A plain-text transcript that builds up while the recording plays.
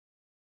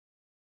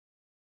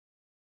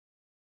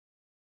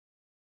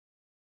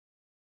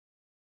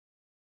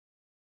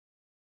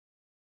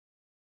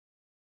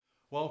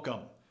Welcome.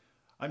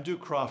 I'm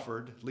Duke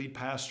Crawford, lead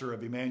pastor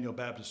of Emmanuel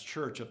Baptist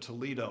Church of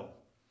Toledo.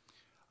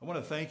 I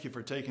want to thank you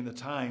for taking the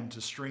time to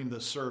stream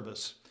this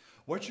service.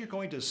 What you're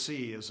going to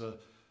see is a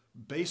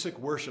basic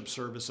worship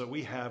service that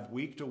we have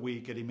week to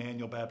week at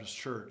Emmanuel Baptist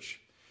Church.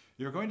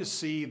 You're going to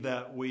see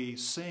that we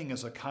sing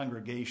as a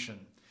congregation.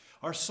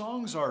 Our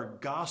songs are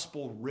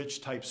gospel-rich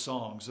type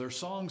songs. They're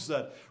songs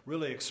that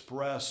really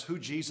express who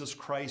Jesus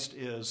Christ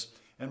is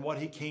and what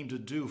he came to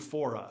do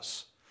for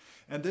us.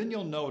 And then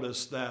you'll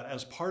notice that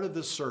as part of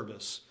this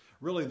service,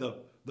 really the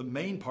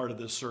main part of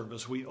this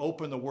service, we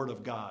open the Word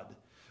of God.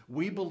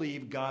 We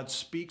believe God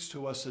speaks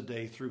to us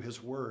today through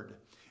his Word.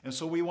 And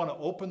so we want to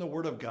open the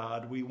Word of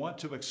God. We want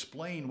to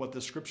explain what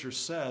the Scripture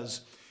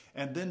says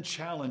and then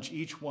challenge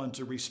each one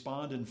to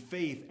respond in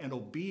faith and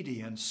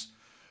obedience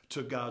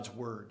to God's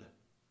Word.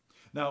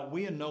 Now,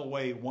 we in no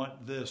way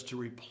want this to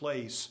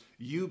replace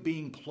you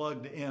being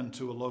plugged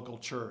into a local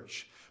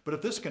church. But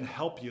if this can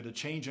help you to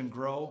change and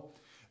grow,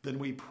 then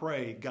we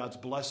pray God's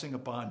blessing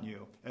upon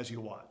you as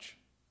you watch.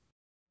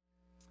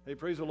 Hey,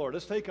 praise the Lord.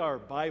 Let's take our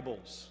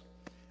Bibles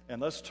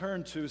and let's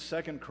turn to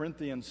 2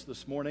 Corinthians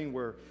this morning.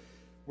 We're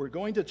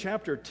going to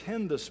chapter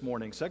 10 this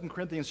morning, 2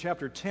 Corinthians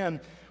chapter 10.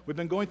 We've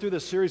been going through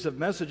this series of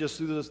messages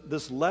through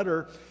this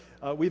letter.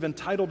 We've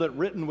entitled it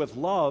Written with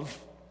Love.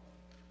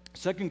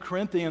 2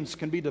 Corinthians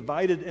can be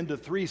divided into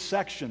three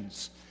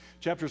sections.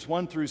 Chapters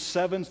 1 through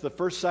 7 is the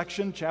first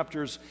section.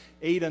 Chapters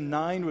 8 and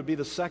 9 would be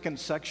the second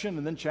section.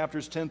 And then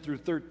chapters 10 through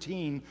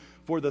 13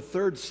 for the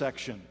third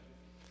section.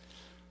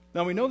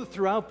 Now we know that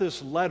throughout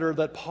this letter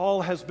that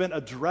Paul has been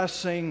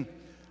addressing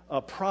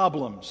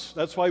problems.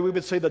 That's why we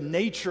would say the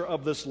nature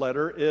of this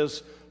letter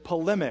is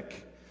polemic.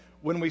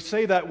 When we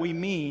say that, we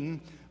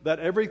mean that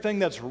everything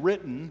that's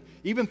written,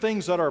 even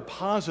things that are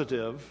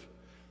positive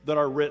that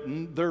are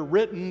written, they're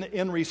written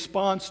in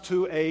response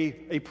to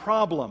a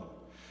problem.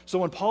 So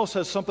when Paul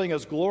says something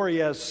as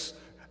glorious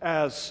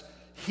as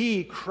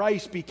he,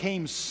 Christ,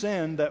 became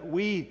sin that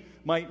we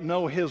might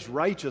know his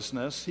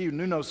righteousness, he who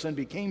knew no sin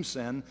became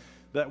sin,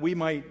 that we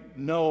might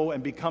know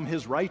and become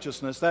his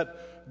righteousness,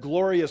 that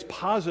glorious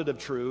positive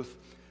truth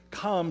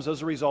comes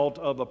as a result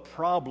of a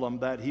problem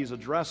that he's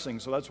addressing.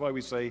 So that's why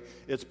we say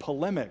it's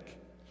polemic.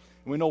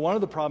 And we know one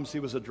of the problems he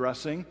was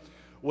addressing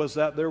was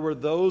that there were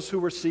those who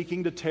were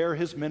seeking to tear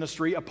his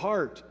ministry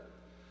apart,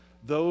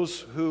 those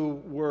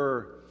who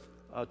were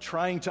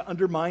trying to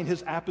undermine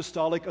his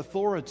apostolic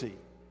authority.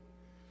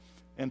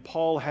 And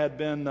Paul had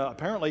been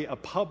apparently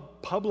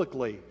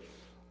publicly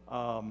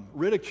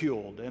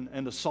ridiculed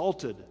and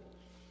assaulted.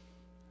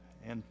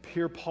 And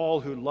here Paul,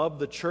 who loved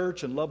the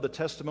church and loved the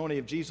testimony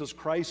of Jesus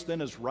Christ, then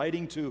is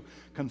writing to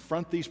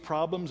confront these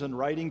problems and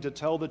writing to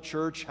tell the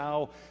church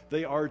how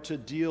they are to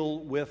deal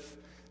with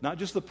not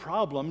just the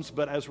problems,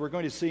 but as we're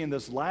going to see in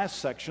this last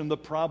section, the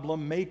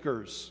problem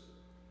makers.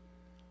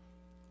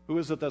 Who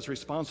is it that's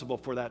responsible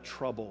for that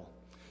trouble?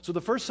 So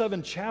the first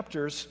 7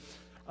 chapters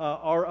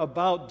are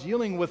about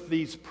dealing with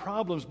these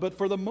problems, but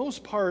for the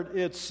most part,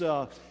 it's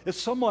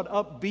somewhat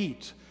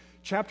upbeat.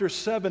 Chapter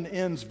 7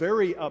 ends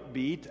very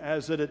upbeat,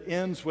 as it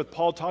ends with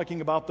Paul talking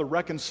about the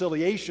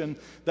reconciliation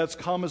that's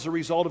come as a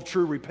result of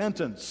true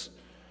repentance.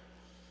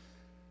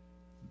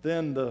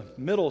 Then the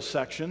middle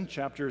section,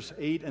 chapters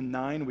 8 and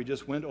 9, we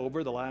just went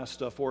over the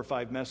last 4 or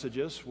 5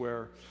 messages,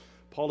 where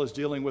Paul is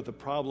dealing with the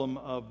problem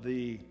of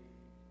the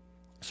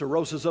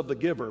cirrhosis of the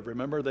giver.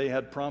 Remember, they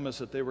had promised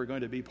that they were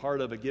going to be part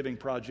of a giving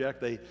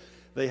project.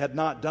 They had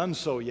not done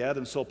so yet,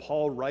 and so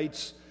Paul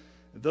writes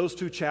those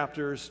 2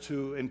 chapters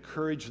to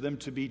encourage them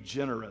to be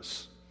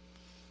generous.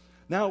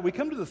 Now, we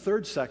come to the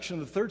third section.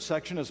 The third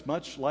section is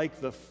much like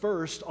the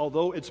first,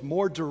 although it's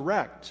more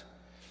direct.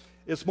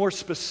 It's more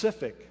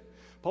specific.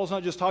 Paul's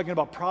not just talking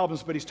about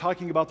problems, but he's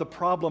talking about the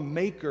problem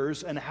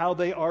makers and how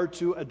they are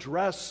to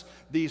address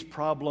these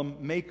problem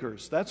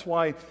makers. That's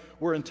why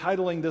we're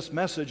entitling this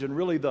message, and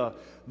really the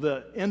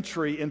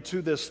entry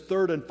into this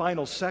third and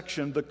final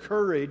section, The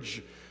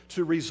Courage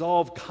to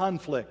Resolve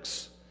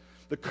Conflicts.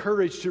 The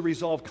courage to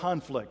resolve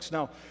conflicts.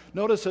 Now,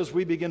 notice as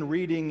we begin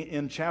reading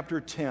in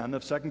chapter 10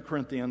 of 2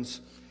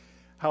 Corinthians,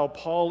 how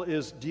Paul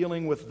is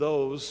dealing with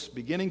those,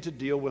 beginning to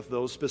deal with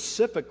those,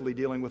 specifically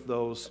dealing with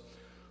those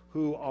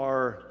who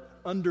are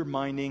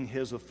undermining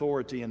his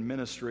authority and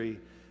ministry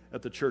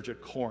at the church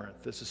at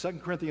Corinth. This is 2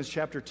 Corinthians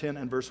chapter 10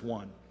 and verse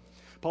 1.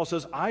 Paul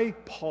says, I,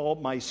 Paul,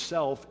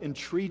 myself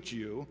entreat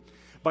you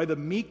by the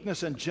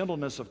meekness and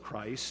gentleness of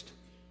Christ,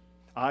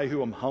 I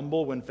who am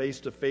humble when face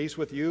to face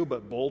with you,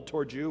 but bold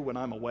toward you when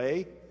I'm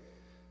away,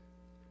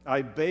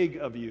 I beg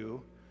of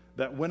you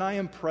that when I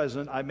am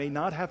present, I may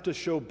not have to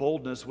show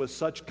boldness with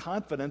such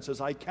confidence as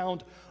I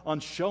count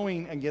on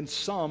showing against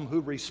some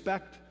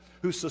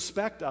who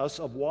suspect us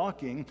of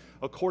walking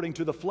according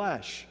to the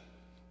flesh.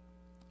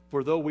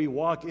 For though we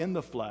walk in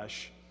the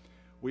flesh,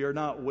 we are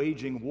not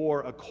waging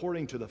war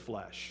according to the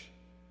flesh.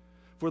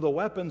 For the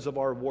weapons of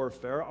our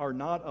warfare are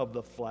not of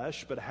the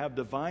flesh, but have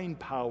divine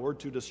power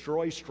to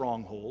destroy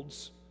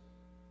strongholds.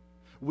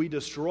 We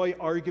destroy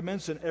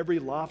arguments and every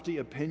lofty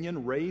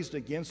opinion raised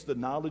against the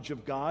knowledge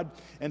of God,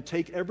 and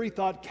take every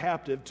thought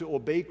captive to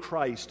obey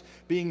Christ,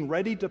 being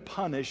ready to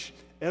punish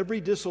every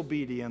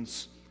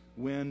disobedience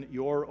when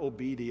your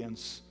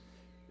obedience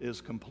is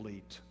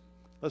complete.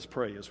 Let's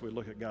pray as we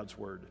look at God's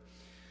Word.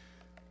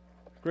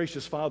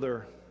 Gracious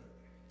Father,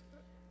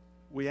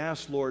 we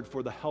ask, Lord,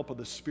 for the help of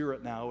the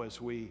Spirit now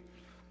as we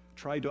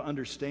try to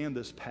understand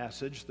this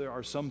passage. There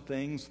are some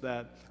things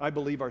that I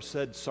believe are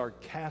said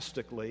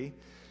sarcastically.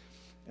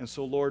 And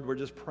so, Lord, we're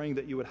just praying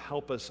that you would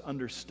help us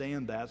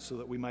understand that so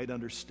that we might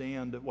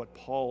understand what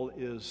Paul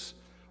is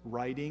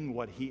writing,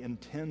 what he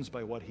intends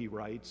by what he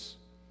writes.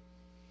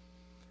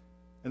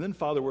 And then,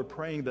 Father, we're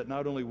praying that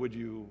not only would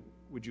you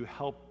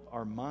help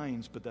our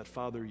minds, but that,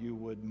 Father, you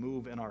would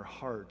move in our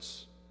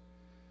hearts.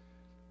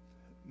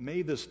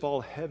 May this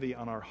fall heavy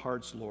on our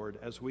hearts, Lord,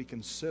 as we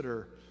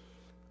consider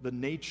the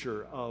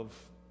nature of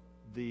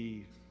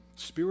the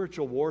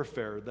spiritual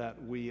warfare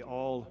that we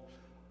all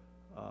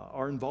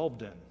are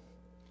involved in.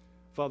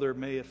 Father,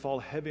 may it fall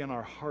heavy on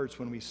our hearts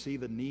when we see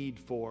the need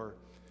for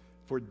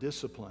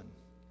discipline.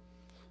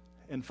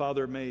 And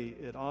Father, may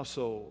it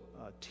also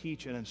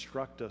teach and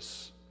instruct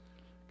us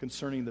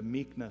concerning the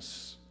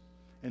meekness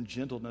and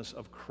gentleness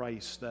of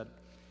Christ, that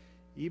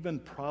even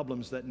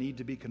problems that need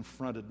to be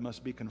confronted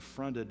must be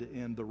confronted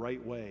in the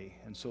right way.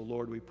 And so,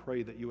 Lord, we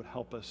pray that you would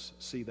help us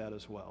see that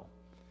as well.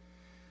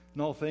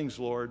 In all things,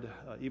 Lord,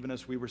 even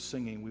as we were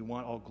singing, we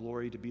want all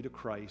glory to be to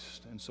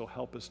Christ. And so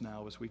help us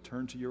now as we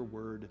turn to your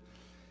word.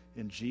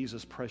 In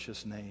Jesus'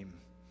 precious name,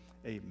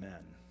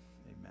 amen.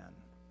 Amen.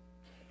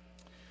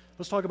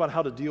 Let's talk about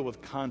how to deal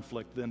with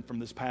conflict then from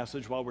this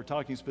passage. While we're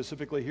talking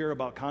specifically here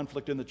about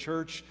conflict in the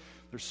church,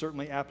 there's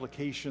certainly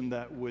application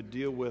that would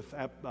deal with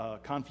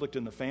conflict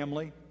in the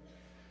family,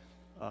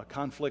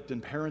 conflict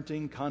in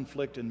parenting,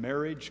 conflict in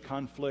marriage,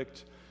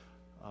 conflict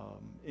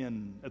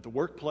at the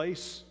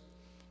workplace.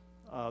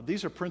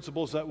 These are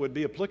principles that would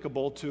be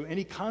applicable to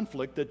any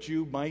conflict that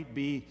you might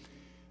be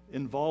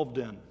involved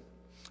in.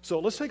 So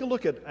let's take a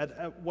look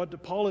at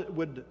what Paul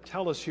would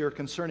tell us here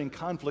concerning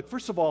conflict.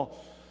 First of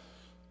all,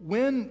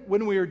 when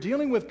we are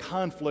dealing with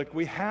conflict,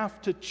 we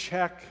have to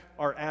check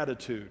our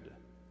attitude.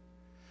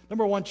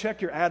 Number one,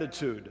 check your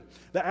attitude.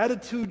 The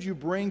attitude you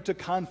bring to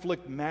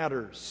conflict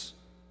matters.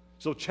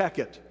 So check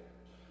it.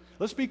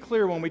 Let's be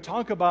clear, when we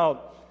talk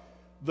about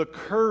the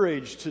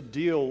courage to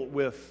deal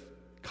with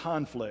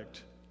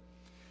conflict,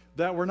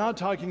 that we're not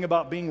talking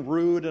about being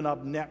rude and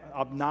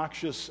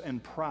obnoxious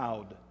and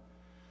proud.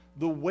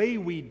 The way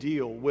we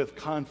deal with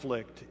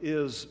conflict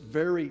is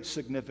very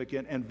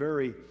significant and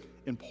very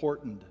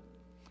important.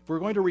 If we're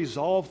going to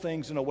resolve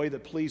things in a way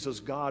that pleases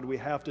God, we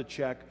have to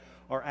check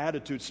our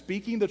attitude.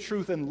 Speaking the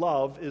truth in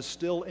love is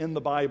still in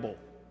the Bible.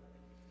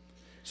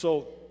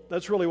 So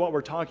that's really what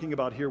we're talking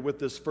about here with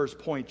this first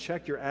point.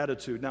 Check your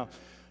attitude. Now,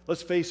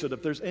 let's face it,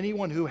 if there's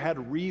anyone who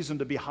had reason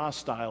to be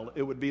hostile,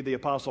 it would be the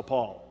Apostle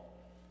Paul.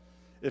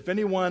 If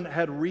anyone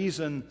had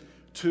reason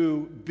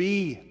to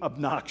be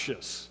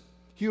obnoxious,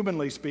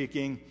 humanly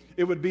speaking,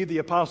 it would be the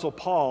Apostle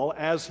Paul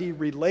as he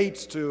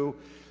relates to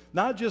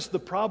not just the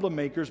problem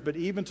makers, but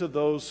even to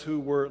those who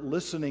were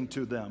listening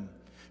to them.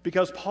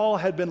 Because Paul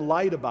had been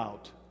lied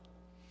about,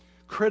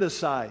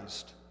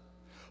 criticized,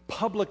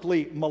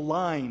 publicly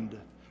maligned,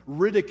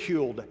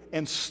 ridiculed,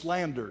 and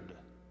slandered.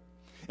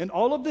 And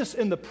all of this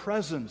in the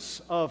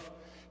presence of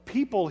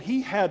people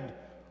he had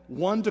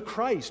won to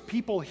Christ,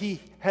 people he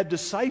had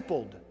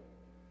discipled.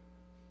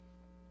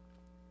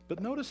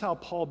 But notice how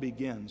Paul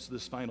begins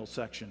this final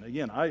section.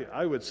 Again,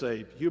 I would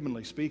say,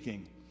 humanly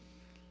speaking,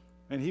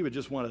 and he would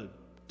just want to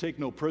take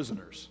no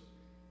prisoners,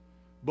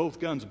 both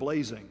guns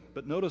blazing.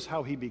 But notice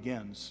how he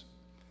begins.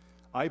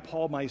 I,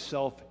 Paul,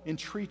 myself,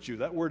 entreat you.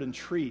 That word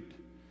entreat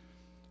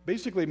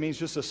basically means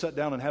just to sit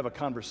down and have a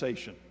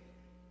conversation.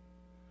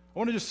 I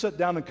want to just sit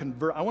down and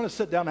convert. I want to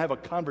sit down and have a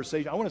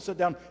conversation. I want to sit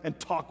down and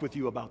talk with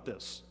you about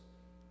this.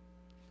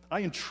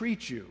 I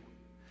entreat you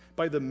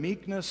by the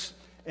meekness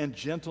and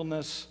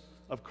gentleness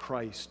of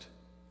Christ.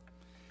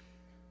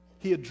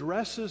 He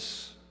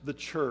addresses the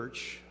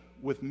church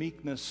with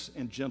meekness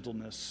and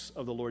gentleness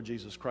of the Lord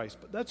Jesus Christ.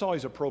 But that's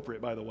always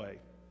appropriate, by the way.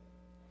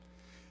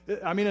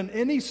 I mean, in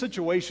any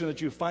situation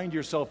that you find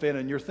yourself in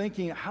and you're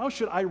thinking, how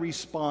should I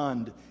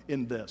respond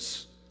in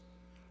this?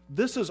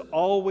 This is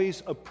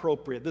always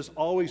appropriate. This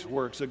always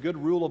works. A good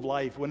rule of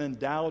life: when in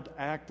doubt,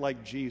 act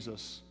like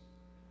Jesus.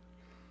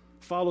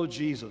 Follow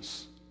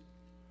Jesus.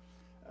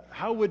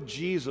 How would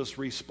Jesus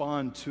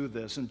respond to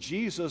this? And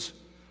Jesus,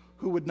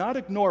 who would not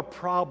ignore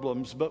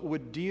problems, but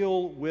would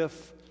deal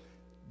with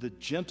the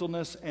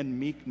gentleness and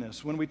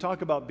meekness. When we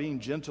talk about being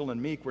gentle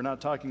and meek, we're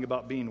not talking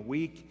about being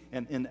weak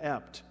and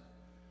inept.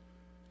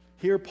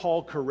 Here,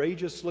 Paul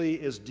courageously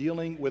is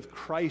dealing with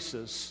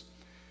crisis,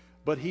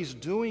 but he's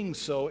doing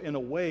so in a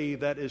way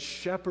that is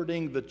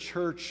shepherding the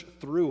church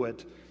through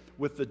it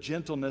with the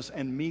gentleness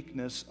and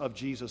meekness of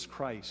Jesus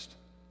Christ.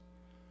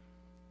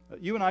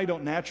 You and I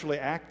don't naturally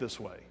act this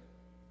way.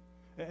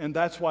 And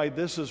that's why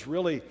this is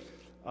really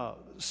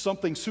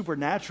something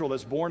supernatural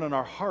that's born in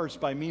our hearts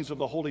by means of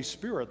the Holy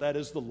Spirit. That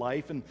is the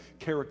life and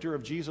character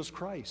of Jesus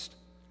Christ.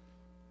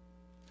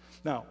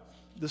 Now,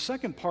 the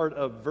second part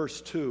of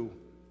verse 2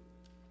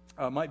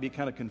 might be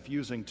kind of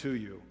confusing to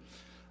you.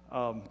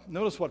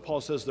 Notice what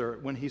Paul says there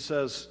when he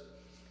says,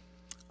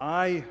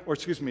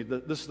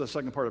 this is the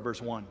second part of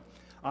verse 1.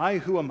 I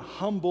who am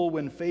humble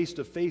when face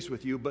to face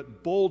with you,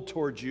 but bold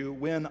towards you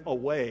when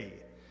away.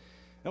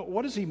 Now,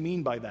 what does he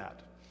mean by that?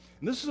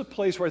 And this is a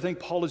place where I think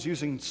Paul is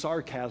using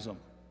sarcasm.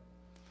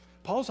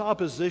 Paul's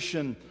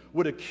opposition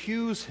would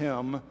accuse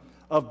him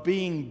of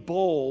being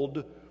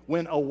bold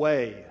when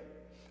away.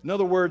 In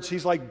other words,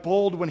 he's like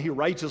bold when he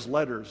writes his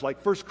letters.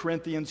 Like 1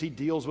 Corinthians, he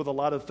deals with a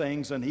lot of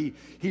things, and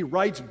he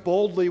writes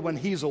boldly when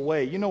he's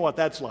away. You know what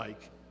that's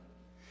like.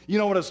 You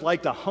know what it's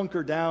like to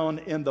hunker down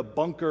in the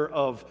bunker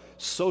of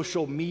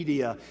social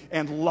media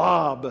and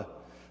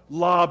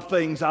lob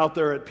things out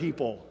there at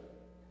people,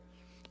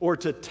 or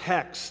to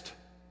text,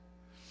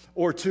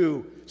 or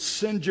to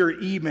send your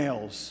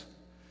emails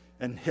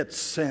and hit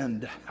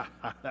send.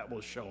 That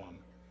will show them.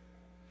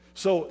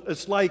 So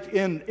it's like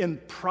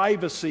in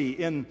privacy,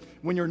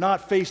 when you're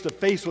not face to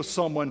face with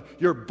someone,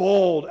 you're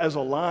bold as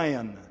a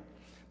lion.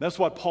 That's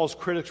what Paul's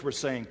critics were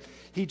saying.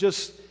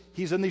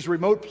 He's in these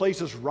remote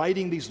places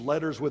writing these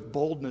letters with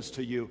boldness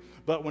to you,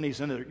 but when he's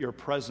in your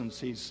presence,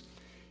 he's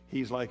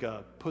like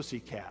a pussy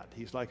cat.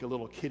 He's like a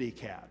little kitty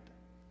cat.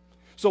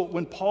 So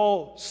when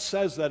Paul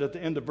says that at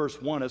the end of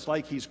verse 1, it's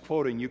like he's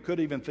quoting. You could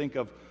even think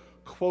of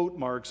quote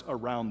marks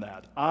around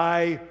that.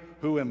 I,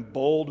 who am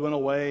bold when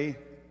away,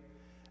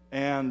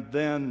 and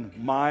then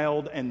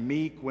mild and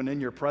meek when in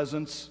your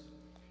presence.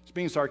 He's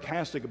being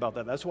sarcastic about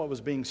that. That's what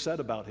was being said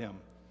about him.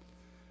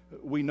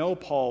 We know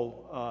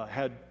Paul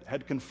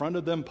had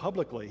confronted them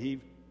publicly.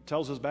 He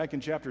tells us back in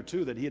chapter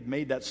 2 that he had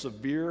made that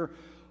severe,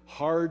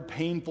 hard,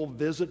 painful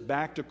visit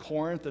back to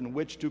Corinth in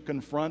which to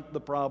confront the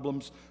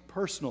problems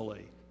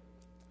personally.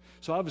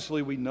 So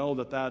obviously we know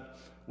that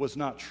was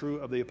not true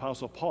of the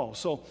Apostle Paul.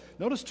 So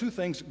notice two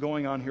things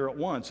going on here at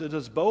once. It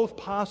is both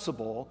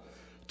possible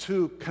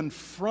to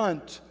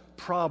confront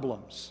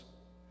problems,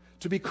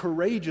 to be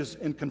courageous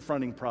in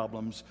confronting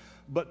problems,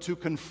 but to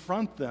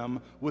confront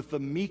them with the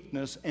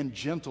meekness and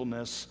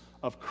gentleness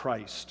of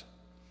Christ.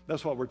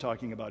 That's what we're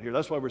talking about here.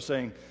 That's why we're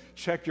saying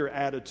check your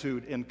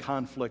attitude in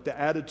conflict. The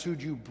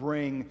attitude you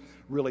bring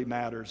really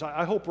matters.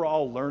 I hope we're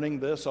all learning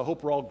this. I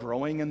hope we're all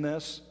growing in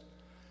this.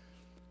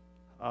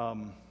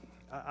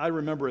 I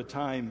remember a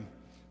time,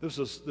 this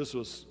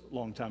was a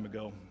long time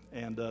ago,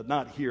 and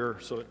not here,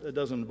 so it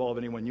doesn't involve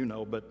anyone you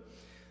know, but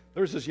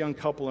there was this young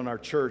couple in our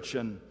church,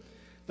 and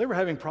they were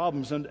having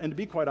problems, and to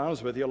be quite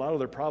honest with you, a lot of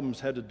their problems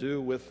had to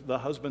do with the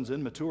husband's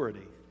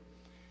immaturity.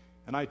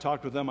 And I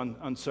talked with them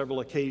on several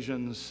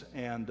occasions,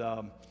 and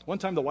one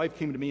time the wife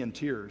came to me in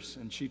tears,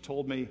 and she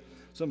told me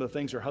some of the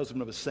things her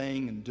husband was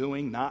saying and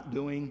doing, not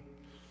doing.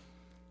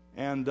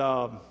 And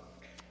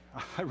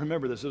I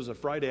remember this. It was a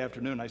Friday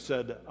afternoon. I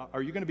said,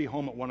 are you going to be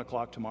home at 1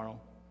 o'clock tomorrow?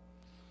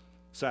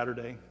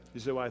 Saturday? He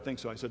said, well, I think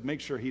so. I said, make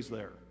sure he's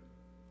there.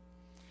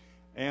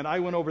 And I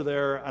went over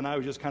there, and I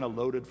was just kind of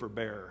loaded for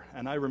bear.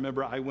 And I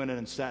remember I went in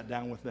and sat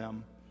down with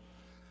them,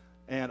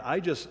 and I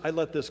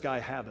let this guy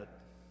have it.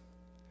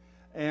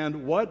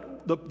 And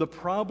what the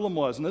problem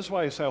was, and this is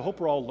why I say I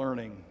hope we're all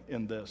learning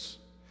in this,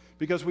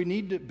 because we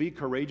need to be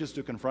courageous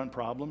to confront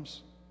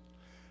problems.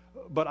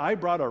 But I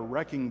brought a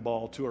wrecking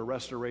ball to a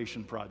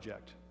restoration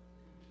project.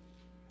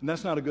 And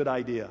that's not a good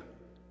idea.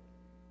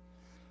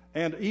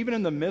 And even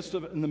in the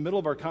middle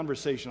of our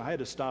conversation, I had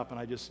to stop and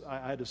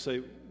I had to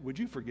say, would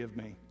you forgive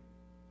me?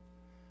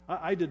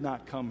 I did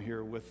not come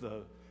here with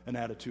an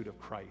attitude of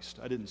Christ.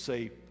 I didn't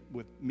say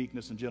with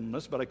meekness and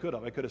gentleness, but I could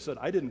have. I could have said,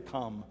 I didn't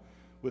come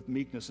with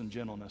meekness and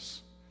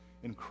gentleness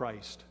in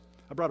Christ.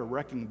 I brought a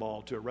wrecking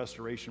ball to a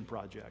restoration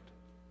project.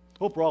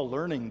 Hope we're all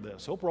learning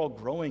this. Hope we're all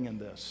growing in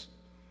this.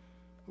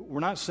 We're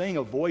not saying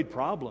avoid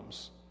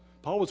problems.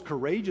 Paul was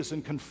courageous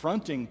in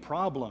confronting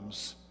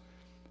problems.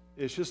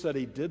 It's just that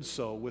he did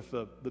so with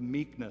the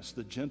meekness,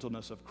 the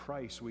gentleness of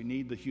Christ. We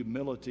need the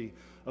humility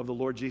of the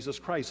Lord Jesus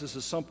Christ. This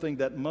is something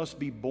that must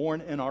be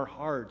born in our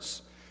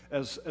hearts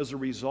as a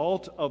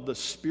result of the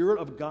Spirit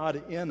of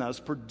God in us,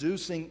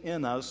 producing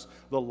in us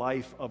the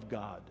life of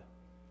God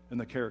and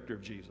the character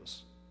of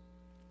Jesus.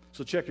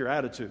 So check your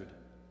attitude.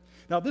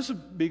 Now, this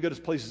would be as good a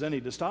place as any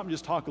to stop and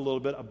just talk a little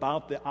bit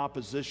about the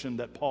opposition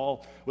that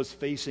Paul was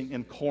facing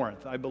in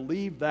Corinth. I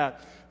believe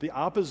that the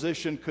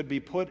opposition could be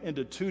put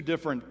into two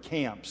different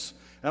camps.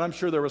 And I'm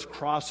sure there was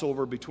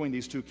crossover between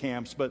these two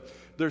camps, but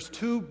there's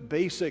two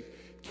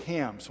basic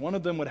camps. One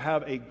of them would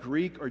have a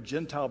Greek or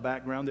Gentile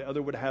background. The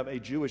other would have a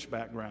Jewish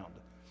background.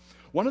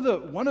 One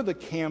of the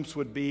camps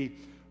would be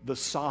the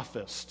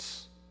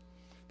Sophists.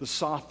 The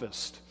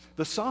Sophists.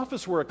 The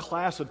Sophists were a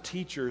class of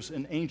teachers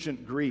in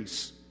ancient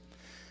Greece.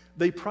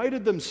 They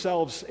prided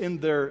themselves in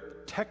their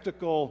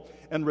technical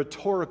and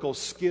rhetorical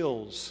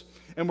skills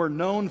and were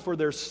known for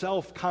their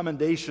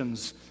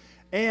self-commendations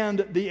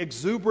and the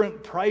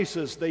exuberant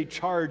prices they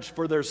charged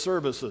for their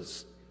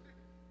services.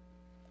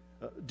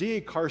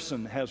 D.A.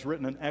 Carson has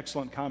written an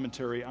excellent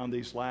commentary on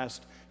these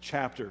last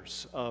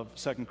chapters of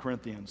 2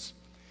 Corinthians.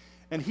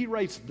 And he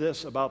writes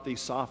this about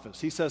these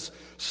sophists. He says,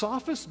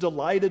 "Sophists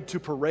delighted to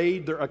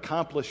parade their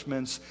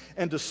accomplishments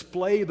and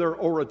display their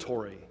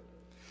oratory.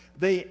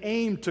 They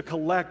aimed to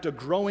collect a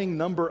growing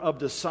number of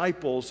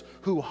disciples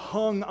who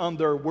hung on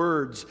their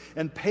words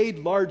and paid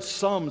large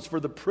sums for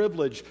the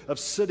privilege of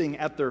sitting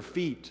at their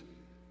feet.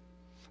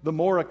 The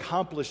more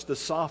accomplished the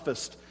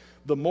sophist,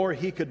 the more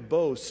he could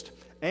boast,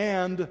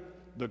 and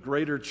the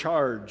greater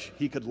charge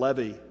he could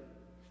levy.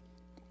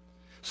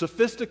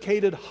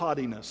 Sophisticated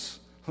haughtiness,"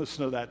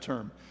 listen to that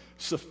term,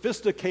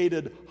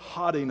 sophisticated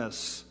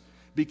haughtiness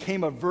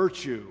became a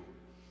virtue,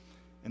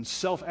 and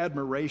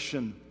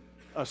self-admiration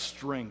a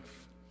strength.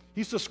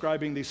 He's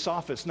describing these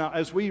sophists. Now,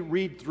 as we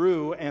read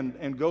through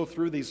and go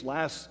through these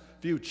last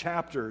few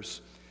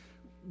chapters,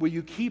 will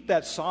you keep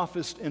that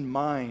sophist in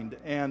mind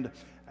and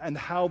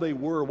how they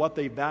were, what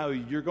they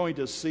valued? You're going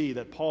to see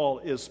that Paul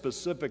is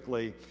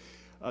specifically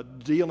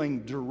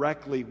dealing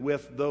directly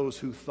with those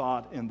who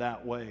thought in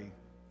that way.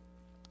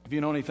 If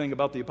you know anything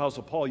about the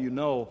Apostle Paul, you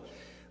know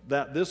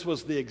that this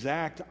was the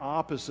exact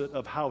opposite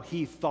of how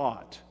he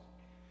thought.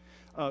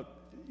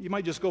 You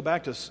might just go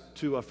back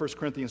to 1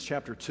 Corinthians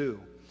chapter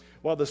 2.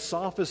 While the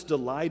sophists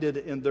delighted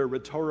in their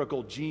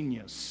rhetorical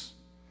genius,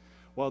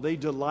 while they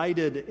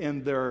delighted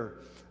in their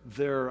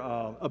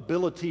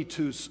ability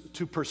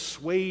to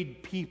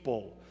persuade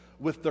people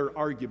with their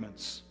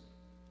arguments.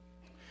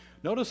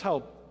 Notice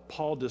how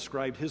Paul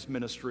described his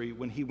ministry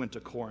when he went to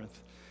Corinth.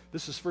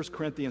 This is 1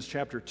 Corinthians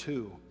chapter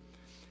 2.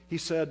 He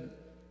said,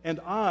 "And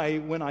I,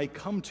 when I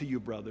come to you,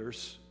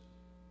 brothers,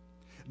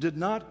 did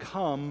not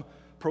come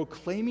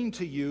proclaiming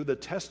to you the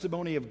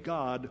testimony of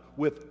God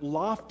with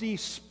lofty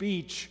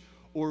speech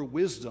or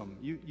wisdom."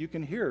 You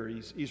can hear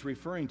he's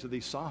referring to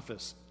these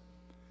sophists.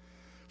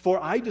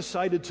 "For I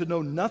decided to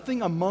know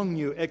nothing among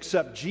you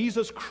except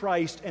Jesus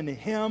Christ and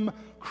Him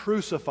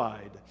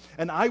crucified.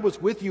 And I was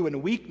with you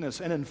in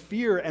weakness and in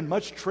fear and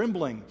much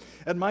trembling.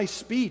 And my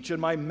speech and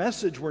my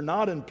message were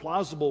not in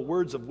plausible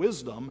words of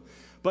wisdom,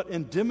 but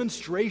in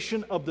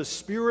demonstration of the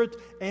Spirit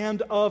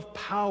and of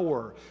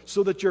power,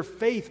 so that your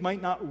faith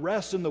might not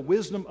rest in the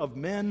wisdom of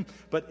men,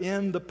 but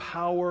in the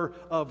power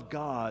of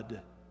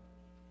God."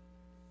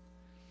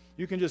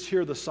 You can just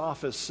hear the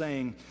sophists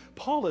saying,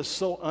 Paul is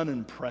so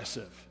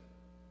unimpressive.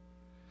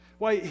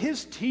 Why,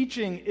 his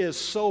teaching is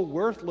so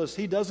worthless,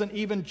 he doesn't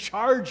even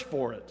charge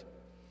for it.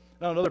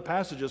 Now, in other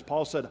passages,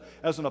 Paul said,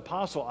 as an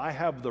apostle, I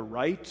have the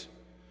right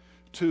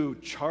to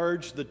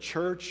charge the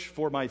church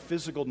for my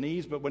physical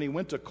needs, but when he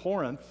went to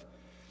Corinth,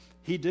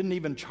 he didn't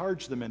even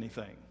charge them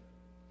anything.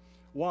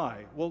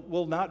 Why?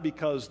 Well, not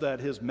because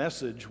that his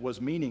message was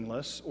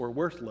meaningless or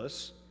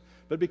worthless,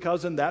 but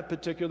because in that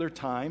particular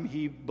time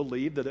he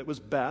believed that it was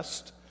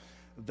best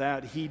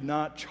that he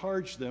not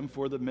charge them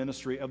for the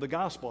ministry of the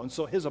gospel. And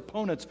so his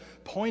opponents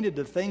pointed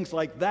to things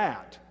like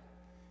that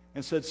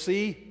and said,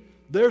 see,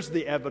 there's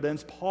the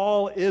evidence.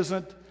 Paul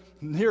isn't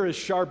near as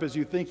sharp as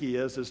you think he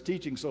is. His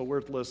teaching's so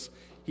worthless,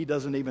 he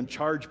doesn't even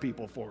charge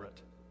people for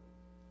it.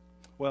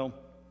 Well,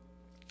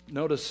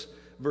 notice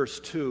verse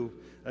 2.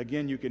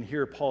 Again, you can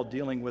hear Paul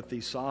dealing with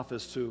these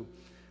sophists who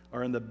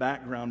are in the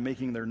background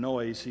making their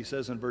noise. He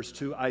says in verse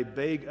 2, "I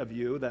beg of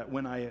you that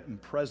when I am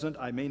present,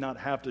 I may not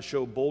have to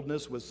show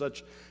boldness with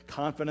such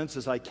confidence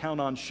as I count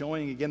on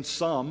showing against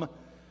some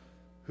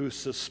who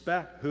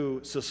suspect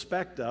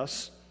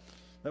us."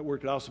 That word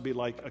could also be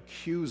like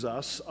accuse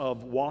us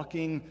of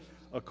walking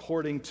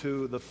according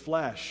to the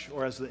flesh,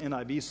 or as the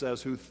NIV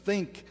says, who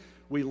think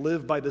we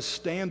live by the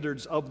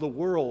standards of the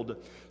world.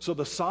 So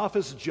the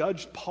sophists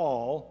judged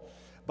Paul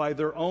by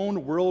their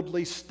own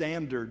worldly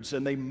standards,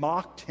 and they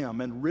mocked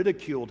him and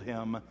ridiculed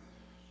him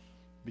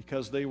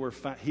because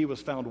he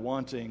was found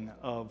wanting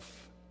of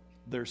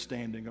their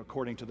standing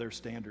according to their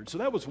standards. So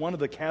that was one of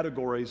the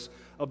categories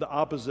of the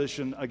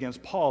opposition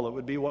against Paul. It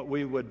would be what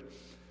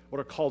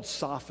are called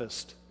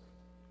sophists.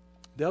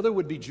 The other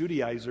would be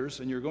Judaizers,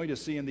 and you're going to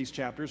see in these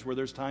chapters where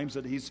there's times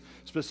that he's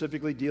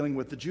specifically dealing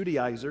with the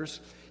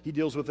Judaizers. He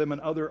deals with them in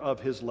other of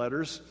his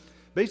letters.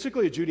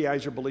 Basically, a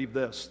Judaizer believed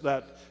this,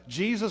 that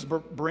Jesus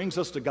brings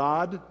us to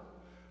God,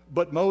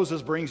 but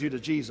Moses brings you to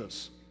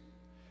Jesus.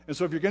 And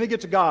so if you're going to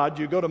get to God,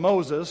 you go to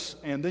Moses,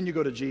 and then you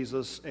go to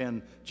Jesus,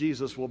 and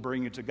Jesus will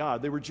bring you to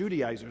God. They were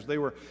Judaizers. They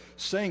were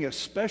saying,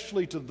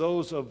 especially to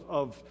those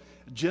of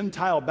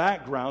Gentile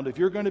background, if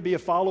you're going to be a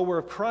follower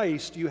of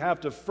Christ, you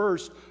have to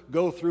first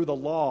go through the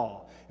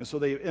law. And so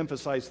they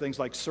emphasized things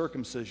like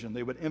circumcision.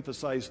 They would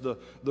emphasize the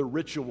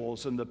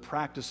rituals and the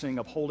practicing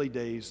of holy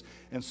days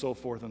and so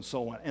forth and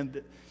so on.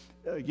 And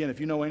again, if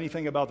you know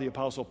anything about the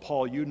Apostle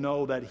Paul, you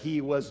know that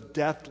he was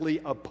deathly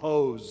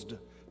opposed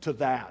to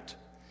that.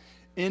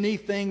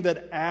 Anything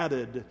that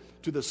added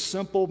to the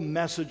simple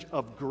message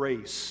of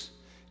grace,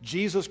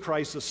 Jesus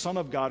Christ, the Son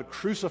of God,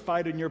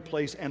 crucified in your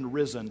place and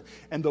risen,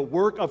 and the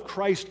work of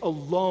Christ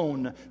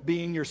alone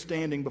being your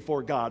standing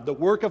before God, the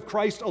work of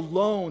Christ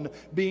alone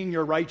being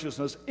your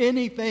righteousness,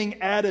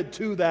 anything added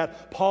to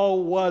that,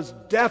 Paul was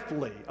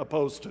deathly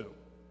opposed to.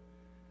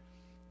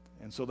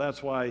 And so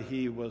that's why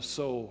he was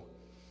so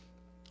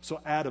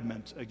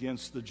adamant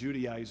against the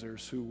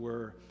Judaizers who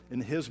were,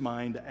 in his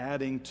mind,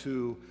 adding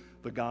to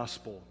the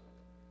gospel.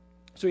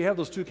 So you have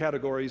those two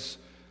categories,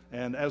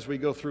 and as we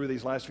go through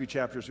these last few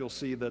chapters, you'll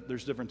see that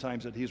there's different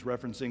times that he's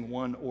referencing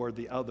one or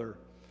the other.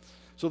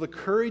 So the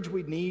courage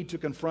we need to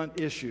confront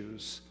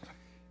issues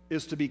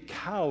is to be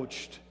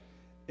couched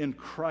in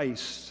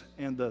Christ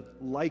and the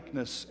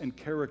likeness and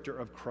character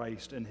of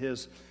Christ and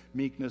his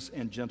meekness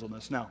and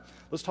gentleness. Now,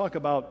 let's talk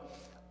about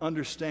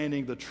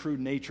understanding the true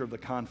nature of the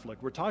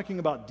conflict. We're talking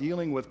about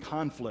dealing with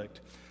conflict.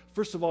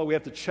 First of all, we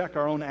have to check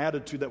our own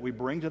attitude that we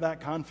bring to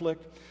that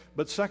conflict.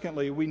 But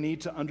secondly, we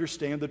need to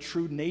understand the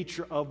true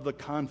nature of the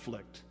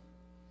conflict.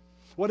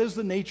 What is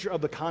the nature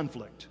of the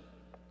conflict?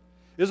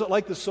 Is it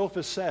like the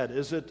sophist said?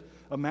 Is it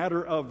a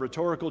matter of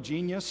rhetorical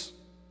genius?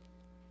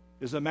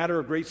 Is it a matter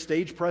of great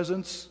stage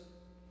presence?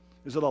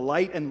 Is it a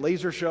light and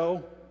laser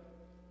show?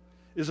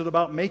 Is it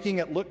about making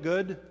it look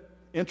good,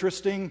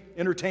 interesting,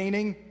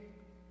 entertaining?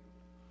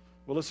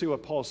 Well, let's see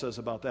what Paul says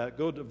about that.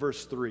 Go to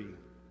verse 3.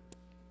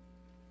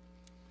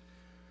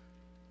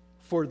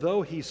 For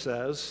though, he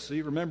says,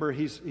 see, remember,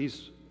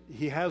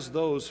 he has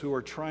those who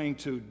are trying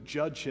to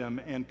judge him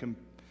and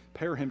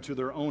compare him to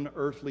their own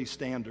earthly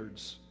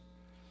standards.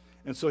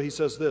 And so he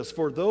says this,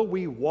 for though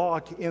we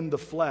walk in the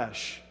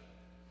flesh,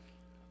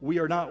 we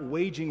are not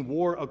waging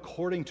war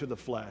according to the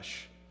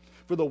flesh.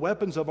 For the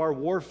weapons of our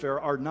warfare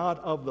are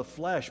not of the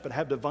flesh, but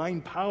have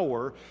divine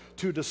power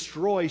to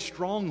destroy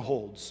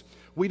strongholds.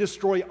 We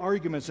destroy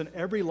arguments and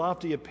every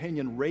lofty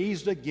opinion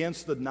raised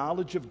against the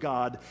knowledge of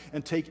God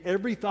and take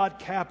every thought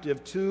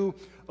captive to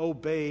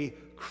obey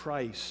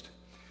Christ.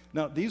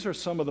 Now, these are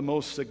some of the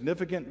most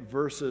significant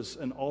verses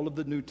in all of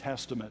the New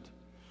Testament,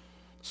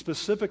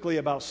 specifically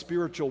about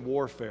spiritual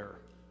warfare.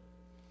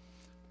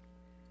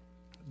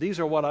 These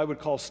are what I would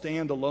call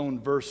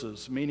standalone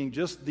verses, meaning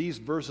just these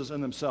verses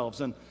in themselves.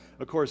 And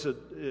of course,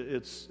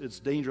 it's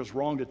dangerous,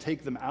 wrong to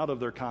take them out of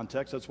their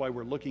context. That's why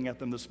we're looking at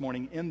them this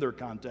morning in their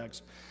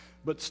context.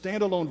 But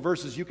standalone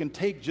verses, you can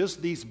take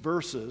just these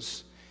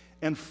verses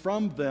and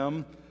from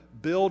them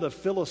build a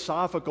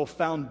philosophical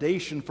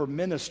foundation for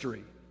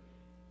ministry.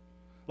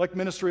 Like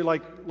ministry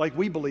like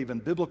we believe in,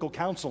 biblical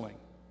counseling.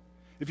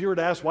 If you were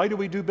to ask, why do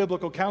we do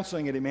biblical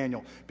counseling at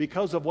Emmanuel?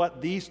 Because of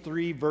what these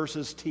three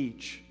verses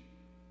teach.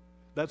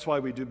 That's why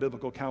we do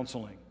biblical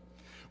counseling.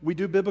 We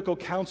do biblical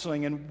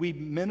counseling and we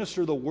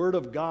minister the Word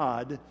of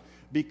God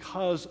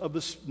because of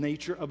the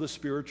nature of the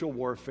spiritual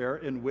warfare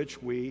in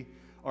which we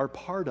are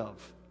part of.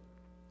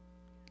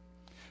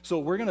 So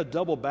we're going to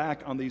double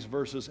back on these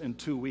verses in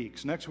 2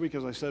 weeks. Next week,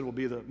 as I said, will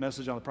be the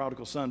message on the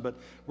prodigal son, but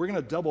we're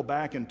going to double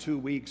back in 2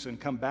 weeks and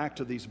come back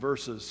to these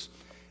verses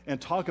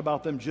and talk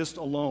about them just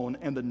alone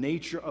and the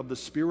nature of the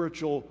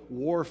spiritual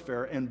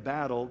warfare and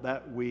battle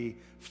that we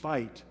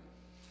fight.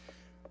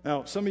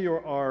 Now, some of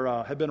you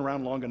have been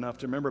around long enough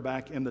to remember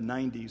back in the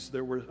 90s,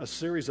 there were a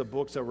series of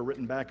books that were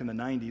written back in the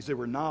 90s. They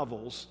were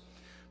novels,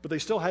 but they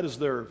still had as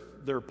their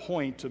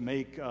point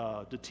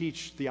to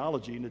teach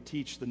theology and to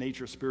teach the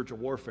nature of spiritual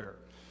warfare.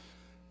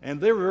 And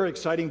they were very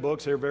exciting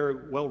books. They were very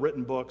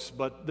well-written books,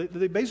 but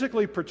they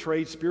basically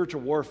portrayed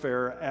spiritual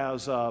warfare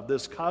as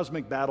this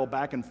cosmic battle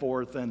back and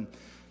forth, and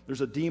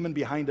there's a demon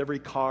behind every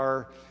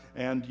car,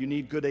 and you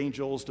need good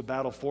angels to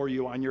battle for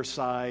you on your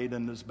side,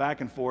 and this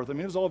back and forth. I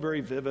mean, it was all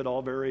very vivid,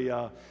 all very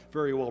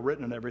well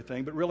written and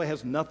everything, but really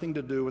has nothing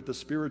to do with the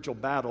spiritual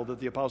battle that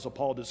the Apostle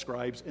Paul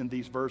describes in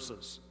these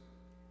verses.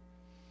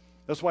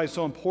 That's why it's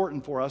so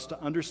important for us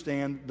to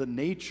understand the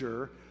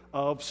nature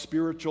of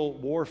spiritual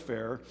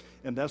warfare,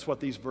 and that's what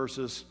these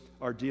verses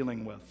are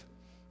dealing with.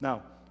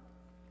 Now,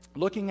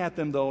 looking at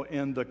them, though,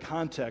 in the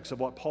context of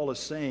what Paul is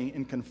saying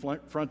in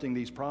confronting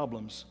these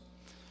problems,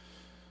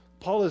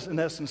 Paul is, in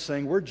essence,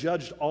 saying we're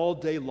judged all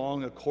day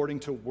long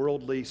according to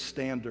worldly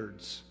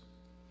standards,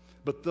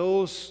 but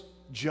those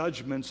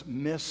judgments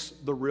miss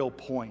the real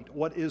point.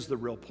 What is the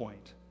real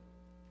point?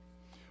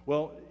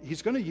 Well,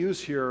 he's going to use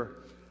here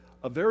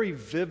a very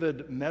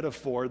vivid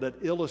metaphor that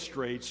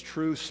illustrates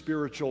true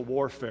spiritual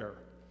warfare.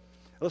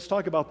 Let's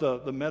talk about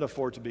the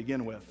metaphor to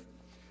begin with.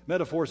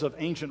 Metaphors of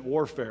ancient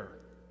warfare.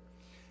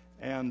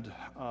 And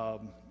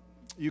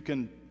you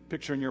can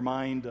picture in your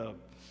mind a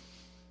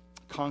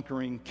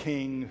conquering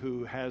king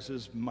who has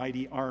his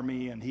mighty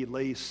army and he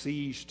lays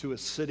siege to a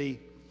city.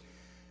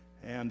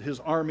 And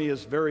his army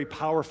is very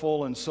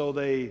powerful, and so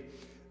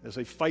as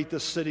they fight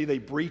this city, they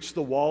breach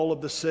the wall of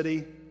the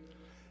city.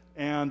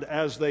 And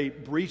as they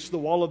breach the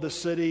wall of the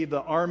city,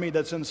 the army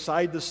that's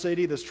inside the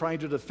city that's trying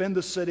to defend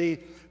the city,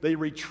 they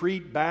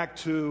retreat back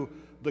to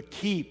the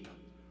keep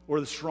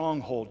or the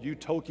stronghold. You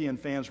Tolkien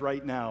fans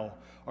right now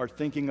are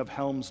thinking of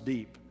Helm's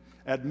Deep.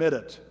 Admit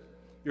it.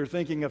 You're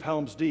thinking of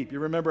Helm's Deep. You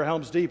remember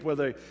Helm's Deep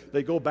where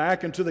they go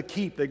back into the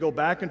keep. They go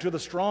back into the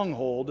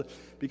stronghold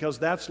because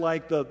that's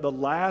like the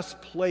last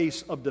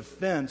place of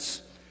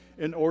defense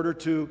in order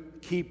to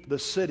keep the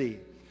city.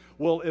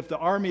 Well, if the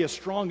army is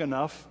strong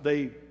enough,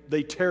 they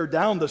tear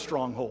down the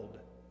stronghold.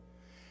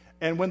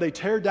 And when they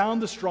tear down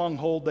the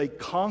stronghold, they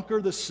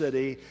conquer the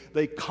city,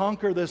 they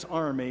conquer this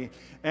army,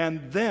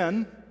 and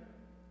then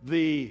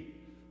The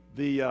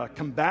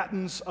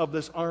combatants of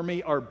this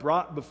army are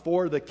brought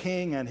before the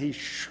king, and he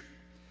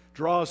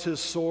draws his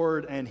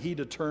sword, and he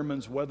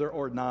determines whether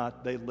or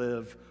not they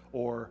live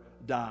or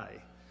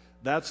die.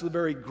 That's the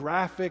very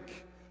graphic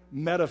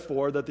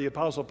metaphor that the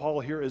Apostle Paul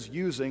here is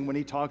using when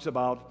he talks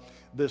about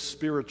this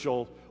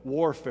spiritual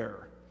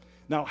warfare.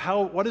 Now,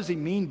 what does he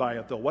mean by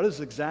it, though? What is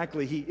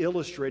exactly he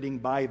illustrating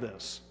by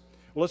this?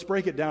 Well, let's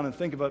break it down and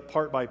think of it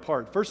part by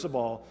part. First of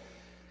all,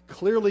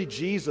 clearly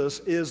Jesus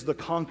is the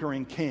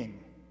conquering king.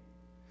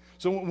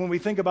 So when we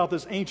think about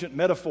this ancient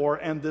metaphor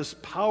and this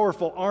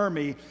powerful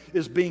army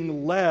is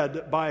being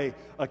led by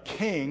a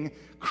king,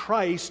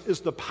 Christ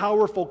is the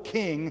powerful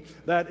king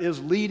that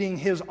is leading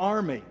his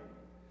army.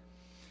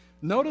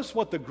 Notice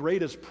what the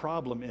greatest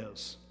problem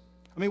is.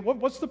 I mean,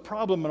 what's the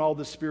problem in all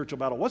this spiritual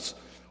battle?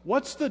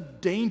 What's the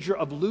danger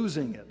of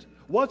losing it?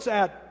 What's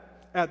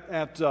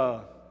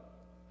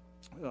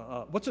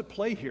what's at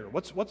play here?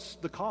 What's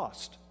the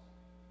cost?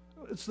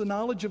 It's the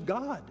knowledge of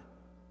God.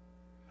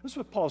 That's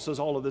what Paul says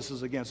all of this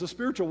is against. The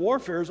spiritual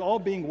warfare is all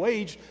being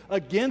waged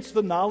against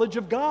the knowledge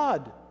of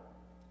God,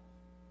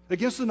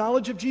 against the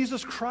knowledge of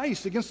Jesus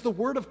Christ, against the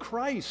word of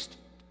Christ.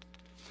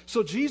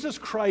 So Jesus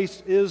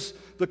Christ is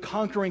the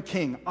conquering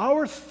king.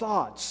 Our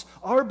thoughts,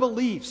 our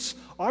beliefs,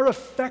 our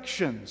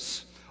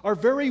affections, our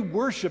very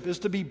worship is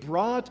to be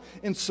brought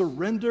in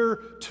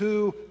surrender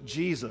to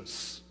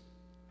Jesus.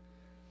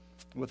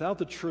 Without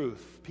the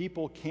truth,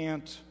 people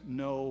can't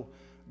know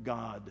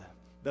God.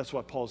 That's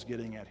what Paul's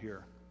getting at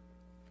here.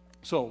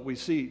 So we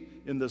see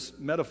in this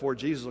metaphor,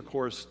 Jesus, of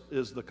course,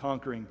 is the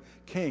conquering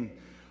king.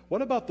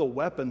 What about the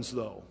weapons,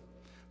 though?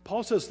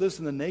 Paul says this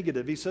in the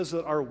negative. He says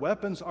that our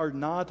weapons are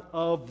not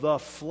of the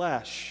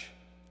flesh.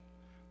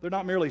 They're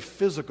not merely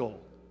physical.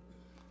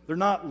 They're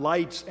not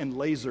lights and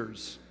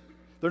lasers.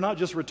 They're not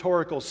just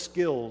rhetorical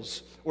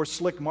skills or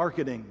slick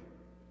marketing.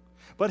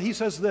 But he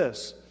says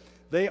this,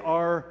 they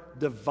are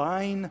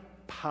divine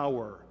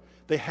power.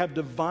 They have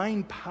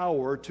divine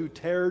power to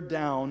tear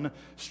down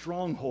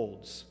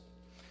strongholds.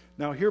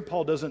 Now, here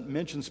Paul doesn't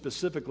mention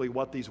specifically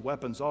what these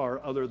weapons are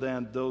other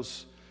than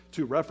those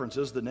two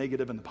references, the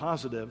negative and the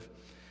positive.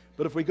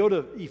 But if we go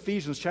to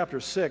Ephesians chapter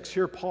 6,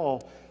 here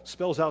Paul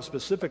spells out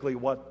specifically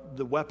what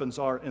the weapons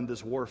are in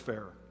this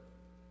warfare.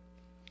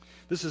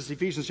 This is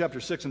Ephesians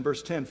chapter 6 and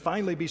verse 10.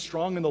 Finally, be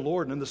strong in the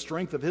Lord and in the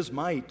strength of his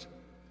might.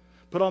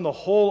 Put on the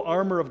whole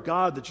armor of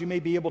God that you may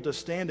be able to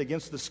stand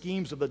against the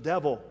schemes of the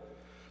devil.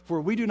 For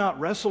we do not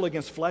wrestle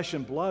against flesh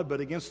and blood, but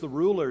against the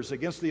rulers,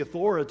 against the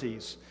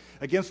authorities,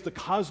 against the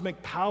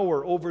cosmic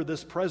power over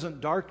this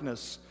present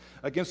darkness,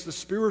 against the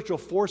spiritual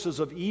forces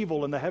of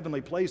evil in the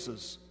heavenly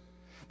places.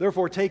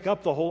 Therefore, take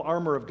up the whole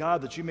armor of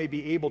God that you may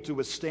be able to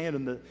withstand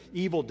in the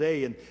evil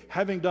day, and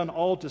having done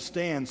all to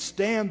stand,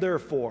 stand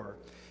therefore,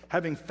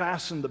 having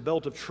fastened the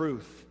belt of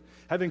truth,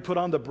 having put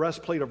on the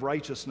breastplate of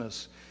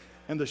righteousness,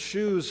 and the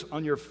shoes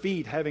on your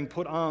feet, having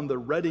put on the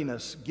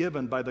readiness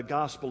given by the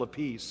gospel of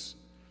peace.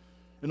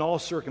 In all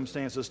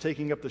circumstances,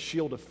 taking up the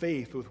shield of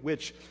faith with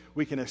which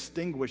we can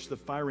extinguish the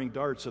firing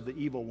darts of the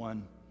evil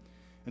one,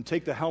 and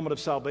take the helmet of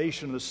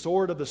salvation and the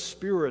sword of the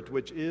Spirit,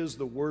 which is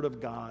the word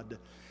of God,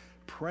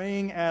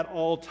 praying at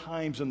all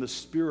times in the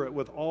Spirit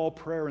with all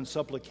prayer and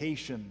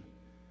supplication.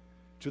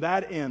 To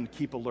that end,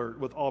 keep alert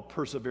with all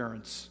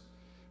perseverance,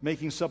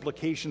 making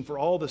supplication for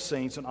all the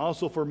saints and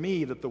also for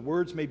me, that the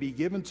words may be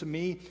given to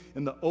me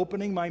in the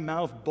opening my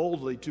mouth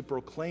boldly to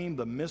proclaim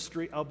the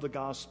mystery of the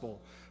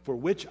gospel, for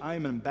which I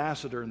am an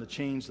ambassador in the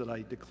chains that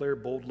I declare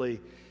boldly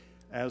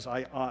as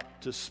I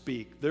ought to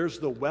speak. There's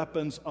the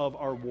weapons of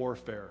our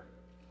warfare.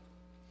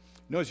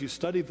 You know, as you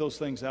study those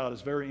things out,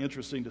 it's very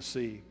interesting to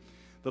see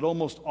that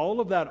almost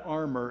all of that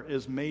armor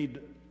is made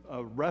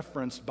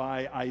referenced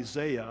by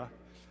Isaiah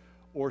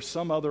or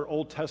some other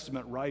Old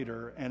Testament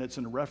writer, and it's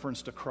in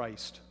reference to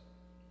Christ.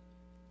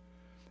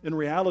 In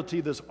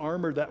reality, this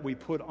armor that we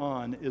put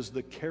on is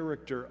the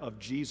character of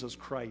Jesus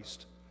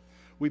Christ.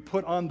 We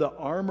put on the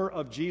armor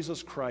of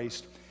Jesus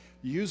Christ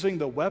using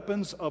the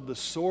weapons of the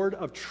sword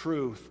of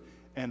truth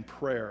and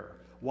prayer.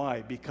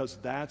 Why? Because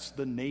that's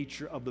the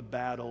nature of the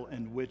battle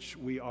in which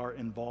we are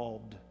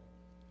involved.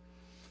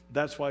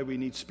 That's why we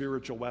need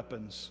spiritual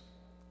weapons.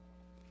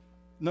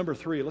 Number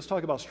 3, let's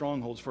talk about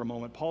strongholds for a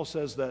moment. Paul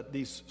says that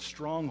these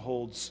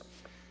strongholds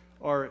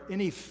are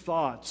any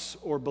thoughts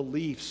or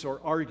beliefs or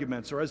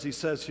arguments, or as he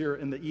says here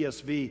in the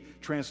ESV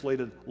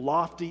translated,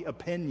 lofty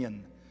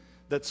opinion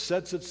that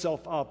sets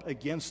itself up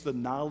against the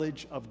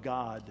knowledge of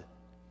God.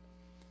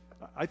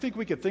 I think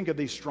we could think of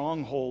these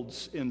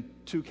strongholds in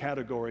two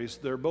categories.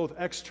 They're both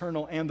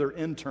external and they're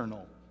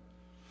internal.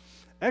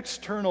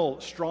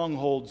 External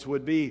strongholds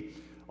would be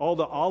all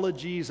the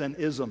ologies and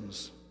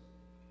isms.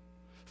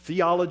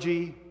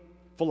 Theology,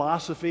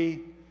 philosophy,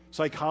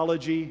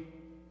 psychology,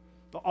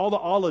 all the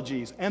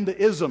ologies and the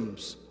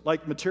isms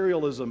like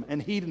materialism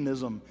and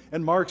hedonism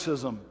and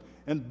Marxism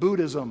and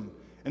Buddhism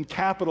and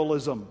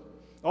capitalism,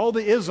 all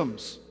the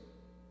isms.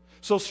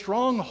 So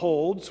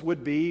strongholds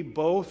would be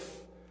both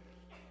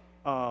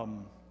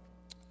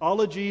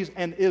ologies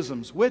and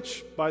isms,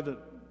 which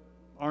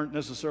aren't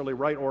necessarily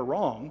right or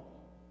wrong,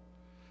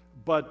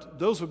 But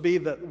those would be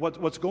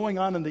what's going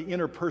on in the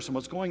inner person,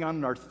 what's going on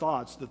in our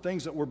thoughts, the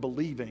things that we're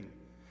believing,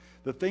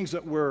 the things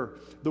that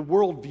the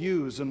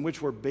worldviews in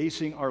which we're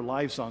basing our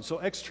lives on. So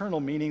external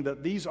meaning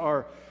that these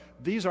are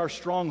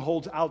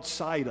strongholds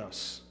outside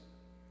us.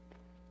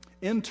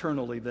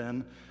 Internally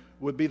then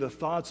would be the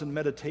thoughts and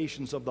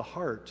meditations of the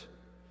heart,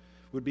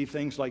 would be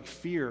things like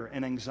fear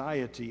and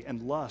anxiety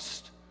and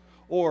lust,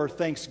 or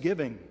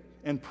thanksgiving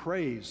and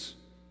praise.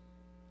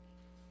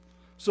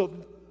 So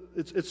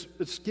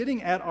it's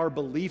getting at our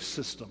belief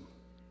system.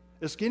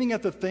 It's getting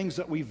at the things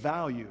that we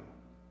value,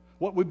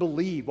 what we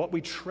believe, what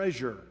we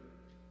treasure.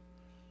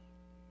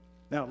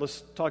 Now,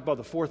 let's talk about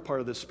the fourth part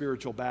of this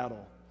spiritual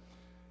battle,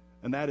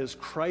 and that is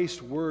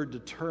Christ's word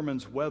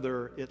determines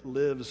whether it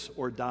lives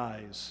or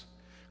dies.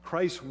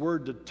 Christ's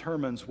word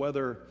determines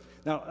whether...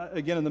 Now,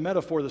 again, in the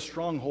metaphor, the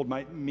stronghold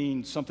might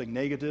mean something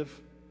negative,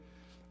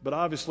 but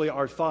obviously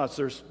our thoughts,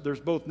 there's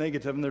both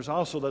negative and there's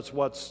also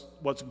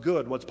what's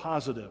good, what's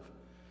positive.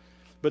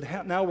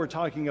 But now we're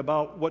talking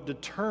about what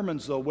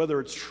determines, though, whether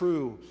it's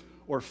true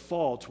or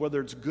false,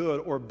 whether it's good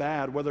or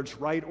bad, whether it's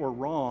right or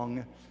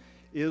wrong,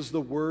 is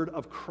the word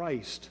of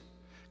Christ.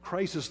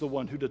 Christ is the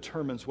one who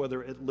determines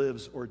whether it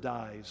lives or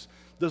dies.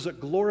 Does it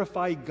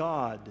glorify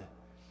God?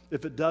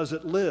 If it does,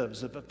 it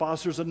lives. If it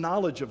fosters a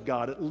knowledge of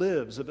God, it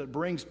lives. If it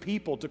brings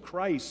people to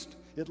Christ,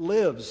 it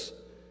lives.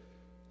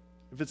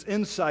 If it's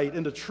insight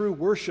into true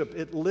worship,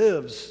 it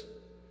lives.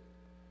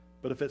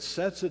 But if it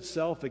sets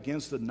itself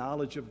against the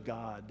knowledge of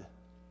God,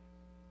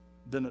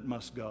 then it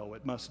must go.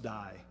 It must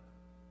die.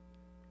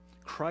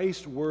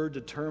 Christ's word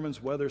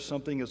determines whether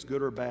something is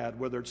good or bad,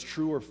 whether it's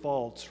true or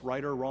false,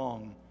 right or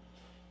wrong.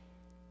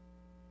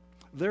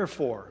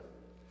 Therefore,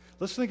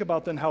 let's think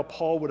about then how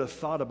Paul would have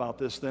thought about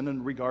this then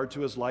in regard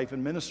to his life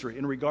and ministry,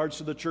 in regards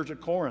to the church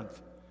at Corinth,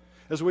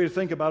 as we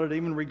think about it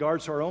even in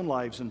regards to our own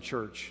lives in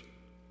church.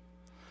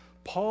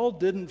 Paul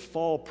didn't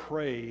fall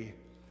prey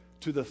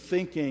to the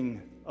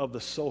thinking of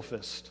the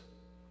sophist.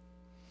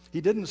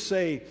 He didn't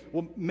say,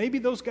 well, maybe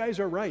those guys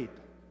are right.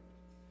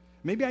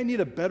 Maybe I need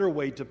a better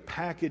way to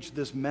package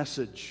this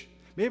message.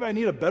 Maybe I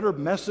need a better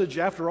message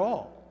after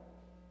all.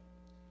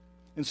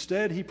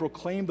 Instead, he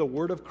proclaimed the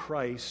word of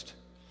Christ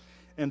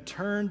and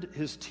turned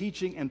his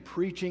teaching and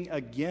preaching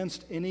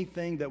against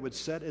anything that would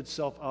set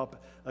itself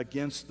up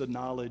against the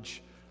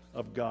knowledge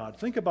of God.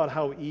 Think about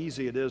how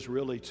easy it is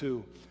really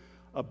to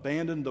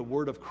abandon the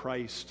word of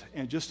Christ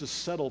and just to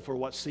settle for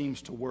what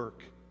seems to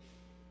work.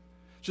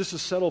 Just to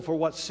settle for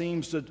what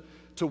seems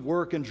to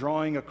work in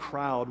drawing a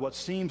crowd, what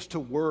seems to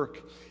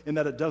work in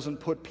that it doesn't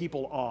put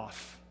people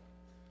off.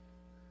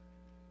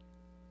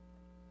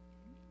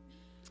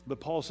 But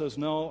Paul says,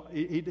 no,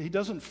 he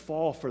doesn't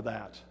fall for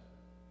that.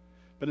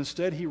 But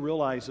instead he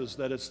realizes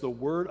that it's the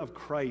word of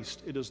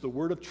Christ, it is the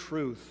word of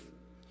truth,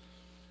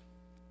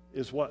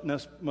 is what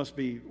must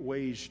be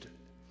waged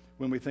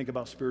when we think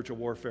about spiritual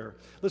warfare.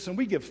 Listen,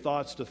 we give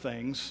thoughts to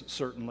things,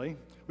 certainly.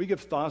 We give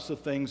thoughts to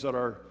things that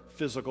are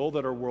physical,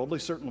 that are worldly,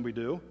 certainly we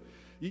do.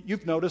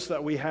 You've noticed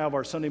that we have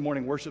our Sunday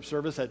morning worship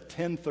service at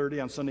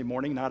 10:30 on Sunday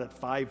morning, not at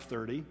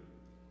 5:30.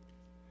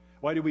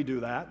 Why do we do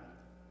that?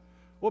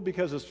 Well,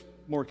 because it's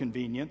more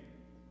convenient.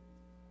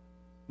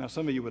 Now,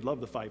 some of you would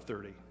love the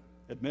 5:30,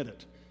 admit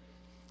it.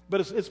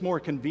 But it's more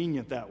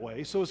convenient that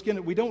way. So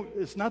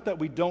it's not that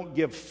we don't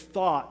give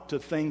thought to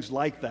things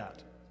like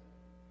that.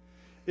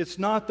 It's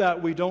not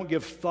that we don't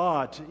give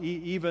thought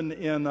even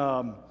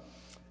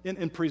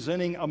in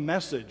presenting a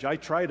message. I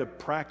try to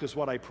practice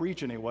what I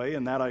preach anyway,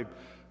 and that I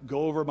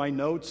go over my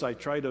notes. I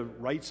try to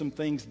write some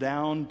things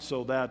down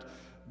so that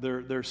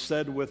they're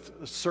said with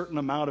a certain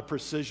amount of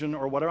precision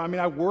or whatever. I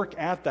mean, I work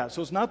at that.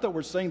 So it's not that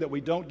we're saying that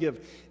we don't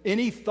give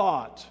any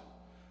thought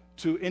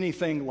to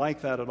anything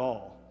like that at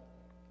all.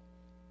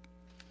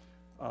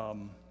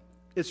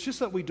 It's just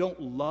that we don't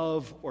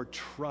love or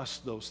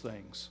trust those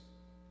things.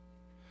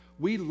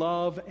 We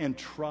love and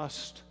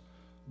trust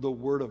the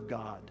Word of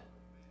God.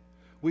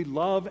 We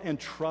love and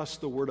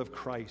trust the Word of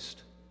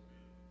Christ.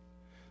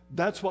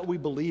 That's what we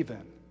believe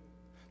in.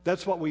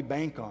 That's what we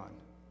bank on.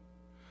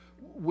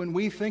 When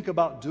we think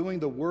about doing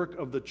the work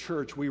of the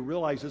church, we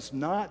realize it's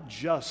not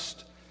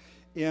just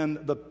in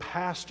the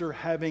pastor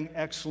having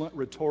excellent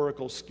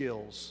rhetorical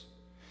skills.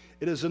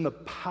 It is in the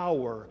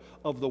power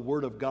of the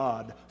Word of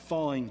God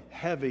falling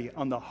heavy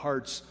on the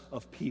hearts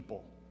of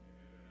people.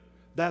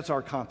 That's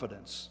our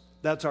confidence.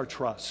 That's our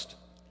trust.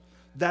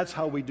 That's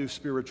how we do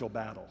spiritual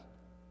battle.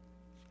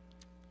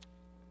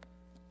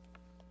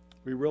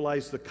 We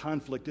realize the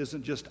conflict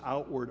isn't just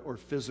outward or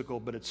physical,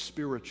 but it's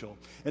spiritual.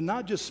 And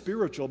not just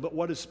spiritual, but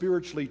what is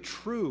spiritually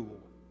true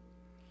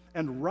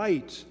and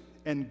right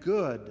and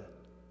good.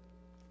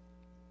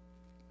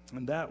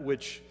 And that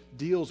which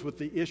deals with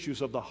the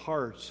issues of the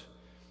heart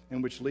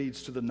and which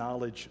leads to the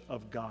knowledge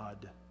of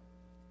God.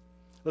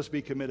 Let's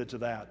be committed to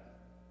that.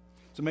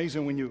 It's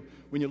amazing when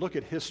you look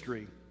at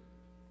history.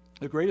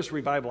 The greatest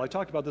revival, I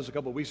talked about this a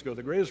couple of weeks ago,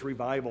 the greatest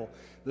revival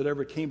that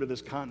ever came to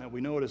this continent,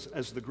 we know it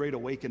as the Great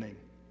Awakening.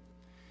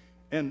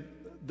 And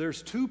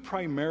there's two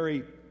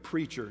primary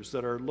preachers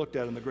that are looked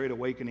at in the Great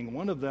Awakening.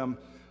 One of them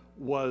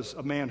was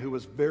a man who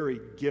was very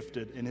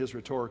gifted in his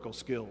rhetorical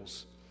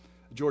skills.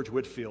 George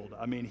Whitefield,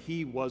 I mean,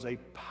 he was a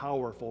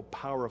powerful,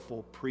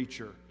 powerful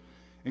preacher.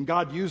 And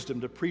God used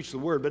him to preach the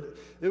word, but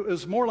it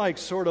was more like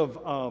sort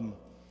of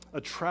a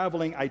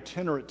traveling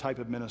itinerant type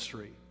of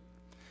ministry.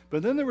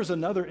 But then there was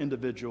another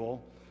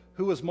individual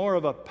who was more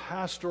of a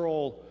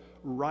pastoral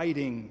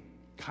writing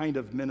kind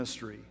of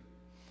ministry.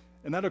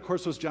 And that, of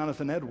course, was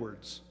Jonathan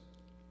Edwards.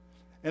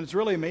 And it's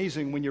really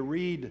amazing when you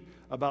read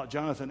about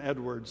Jonathan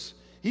Edwards,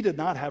 he did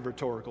not have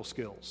rhetorical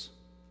skills.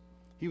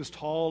 He was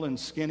tall and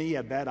skinny, he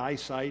had bad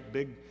eyesight,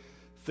 big,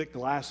 thick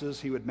glasses.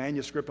 He would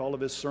manuscript all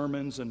of his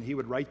sermons, and he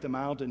would write them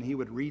out, and he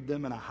would read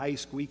them in a high,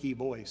 squeaky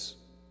voice.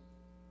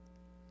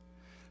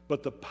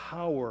 But the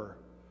power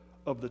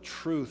of the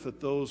truth that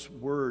those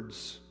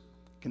words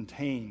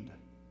contained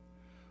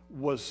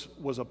was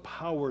a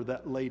power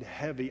that laid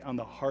heavy on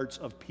the hearts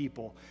of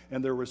people,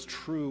 and there was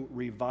true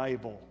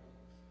revival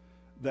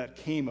that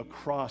came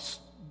across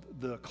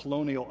the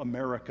colonial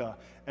America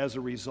as a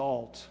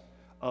result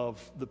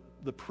of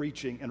the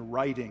preaching and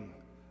writing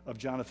of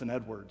Jonathan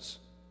Edwards.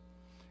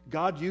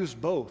 God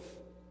used both.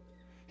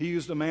 He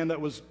used a man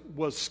that was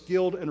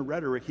skilled in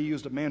rhetoric. He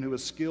used a man who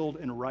was skilled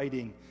in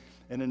writing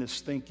and in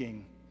his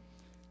thinking.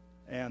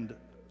 And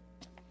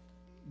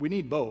we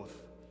need both.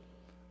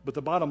 But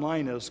the bottom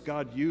line is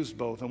God used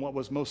both, and what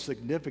was most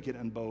significant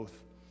in both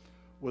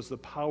was the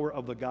power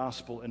of the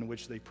gospel in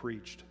which they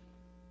preached.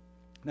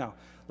 Now,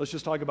 let's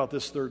just talk about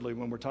this thirdly.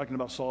 When we're talking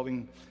about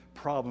solving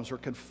problems or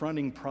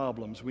confronting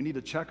problems, we need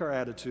to check our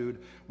attitude.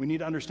 We need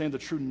to understand the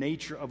true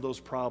nature of those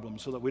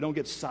problems so that we don't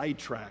get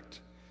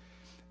sidetracked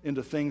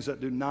into things that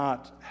do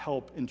not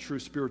help in true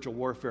spiritual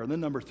warfare. And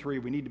then number 3,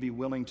 we need to be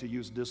willing to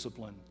use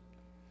discipline.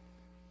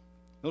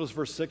 Notice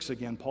verse 6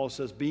 again. Paul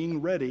says,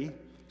 being ready,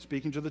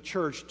 speaking to the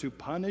church, to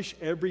punish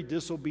every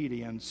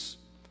disobedience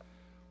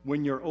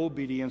when your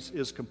obedience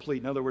is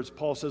complete. In other words,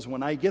 Paul says,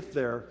 when I get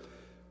there,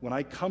 when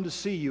I come to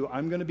see you,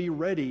 I'm going to be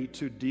ready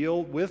to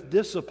deal with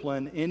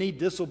discipline any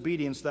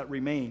disobedience that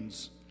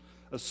remains,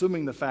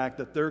 assuming the fact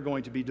that they're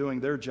going to be doing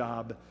their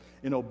job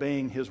in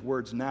obeying his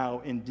words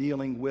now in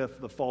dealing with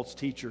the false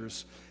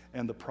teachers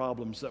and the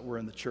problems that were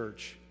in the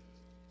church.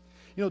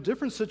 You know,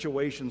 different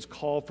situations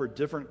call for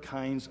different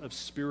kinds of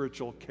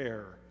spiritual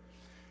care.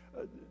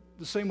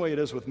 The same way it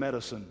is with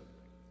medicine.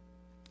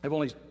 I've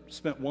only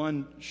spent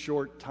one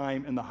short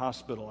time in the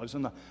hospital. I was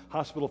in the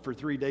hospital for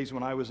 3 days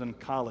when I was in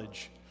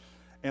college.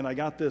 And I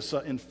got this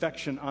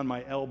infection on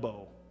my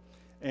elbow.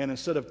 And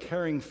instead of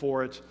caring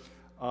for it,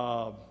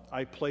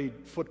 I played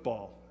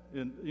football.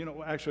 And, you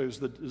know, actually,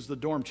 it was the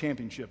dorm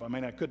championship. I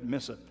mean, I couldn't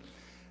miss it.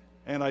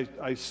 And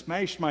I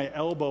smashed my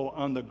elbow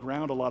on the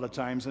ground a lot of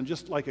times. And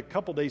just like a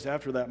couple days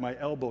after that, my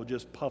elbow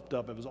just puffed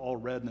up. It was all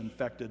red and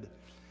infected.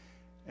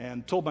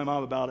 And told my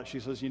mom about it. She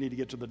says, you need to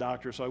get to the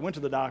doctor. So I went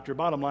to the doctor.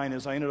 Bottom line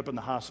is I ended up in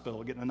the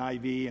hospital getting an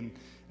IV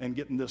and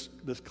getting this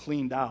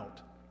cleaned out.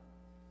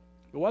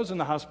 But while I was in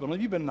the hospital,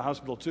 and you've been in the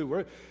hospital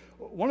too,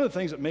 one of the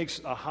things that makes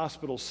a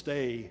hospital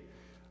stay,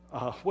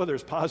 whether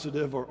it's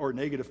positive or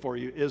negative for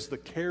you, is the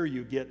care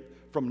you get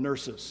from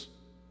nurses.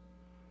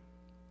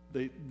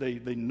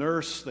 They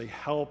nurse, they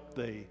help,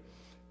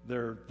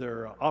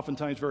 they're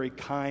oftentimes very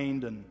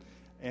kind,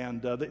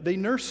 and they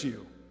nurse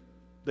you.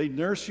 They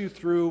nurse you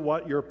through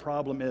what your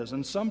problem is.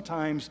 And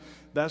sometimes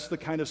that's the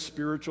kind of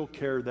spiritual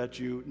care that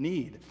you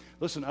need.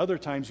 Listen, other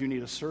times you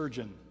need a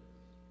surgeon.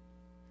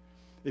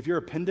 If your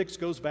appendix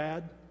goes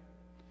bad,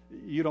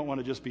 you don't want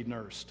to just be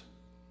nursed.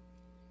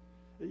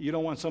 You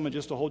don't want someone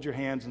just to hold your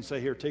hands and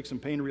say, here, take some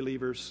pain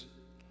relievers.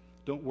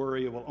 Don't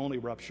worry, it will only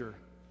rupture.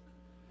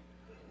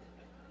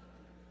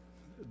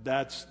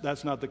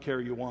 That's not the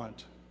care you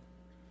want.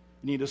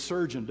 You need a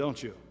surgeon,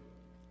 don't you?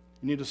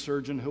 You need a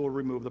surgeon who will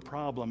remove the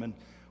problem. And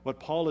what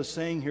Paul is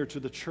saying here to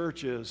the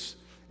church is,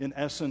 in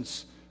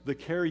essence, the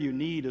care you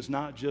need is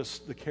not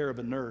just the care of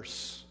a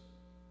nurse.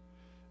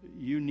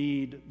 You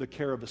need the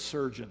care of a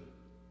surgeon.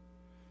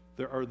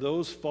 There are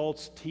those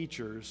false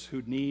teachers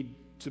who need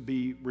to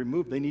be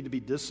removed. They need to be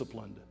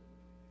disciplined.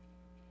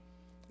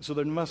 So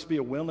there must be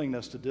a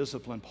willingness to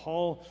discipline.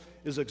 Paul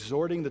is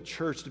exhorting the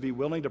church to be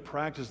willing to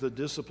practice the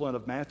discipline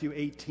of Matthew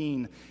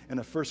 18 and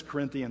of 1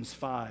 Corinthians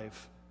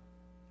 5.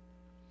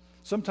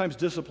 Sometimes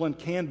discipline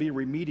can be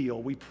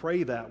remedial. We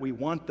pray that. We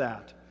want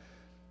that.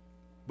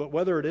 But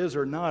whether it is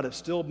or not, it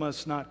still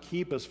must not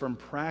keep us from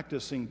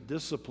practicing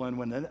discipline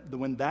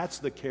when that's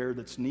the care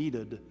that's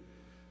needed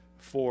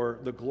for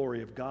the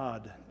glory of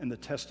God and the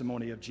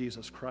testimony of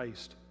Jesus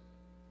Christ.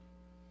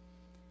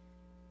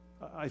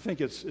 I think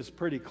it's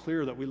pretty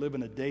clear that we live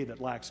in a day that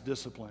lacks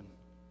discipline.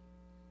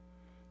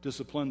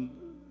 Discipline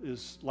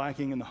is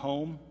lacking in the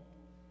home.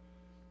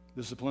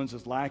 Discipline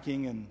is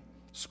lacking in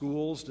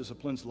schools.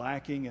 Discipline is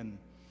lacking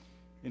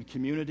in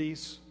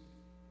communities.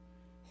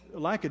 A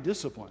lack of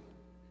discipline.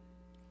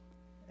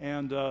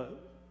 And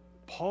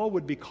Paul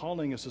would be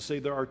calling us to say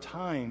there are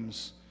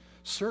times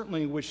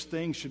certainly in which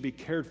things should be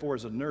cared for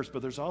as a nurse,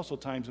 but there's also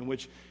times in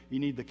which you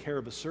need the care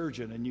of a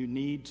surgeon, and you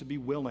need to be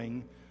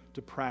willing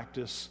to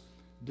practice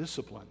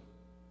discipline.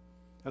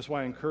 That's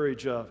why I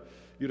encourage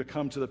you to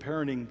come to the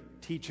parenting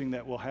teaching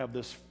that we'll have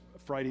this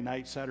Friday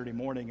night, Saturday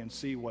morning, and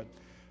see what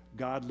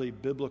godly,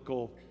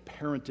 biblical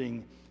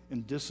parenting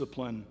and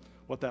discipline,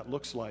 what that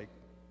looks like.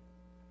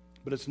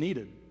 But it's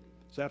needed.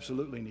 It's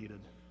absolutely needed.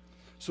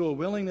 So a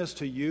willingness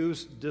to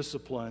use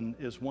discipline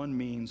is one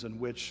means in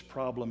which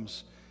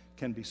problems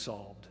can be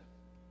solved.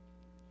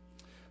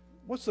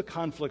 What's the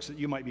conflicts that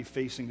you might be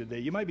facing today?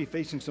 You might be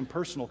facing some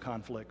personal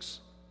conflicts.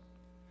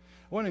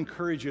 I want to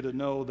encourage you to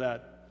know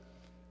that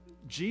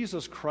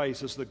Jesus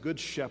Christ, as the Good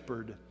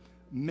Shepherd,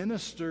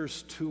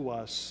 ministers to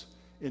us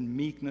in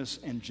meekness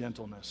and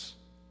gentleness.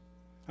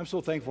 I'm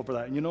so thankful for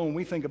that. And when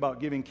we think about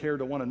giving care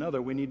to one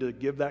another, we need to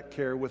give that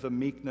care with a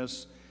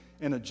meekness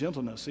and a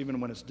gentleness,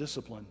 even when it's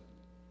discipline.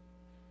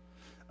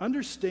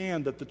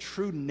 Understand that the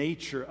true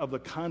nature of the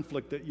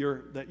conflict that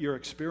you're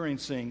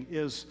experiencing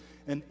is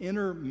an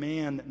inner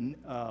man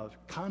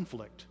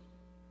conflict.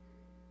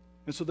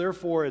 And so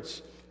therefore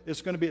it's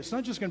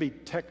not just going to be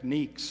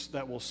techniques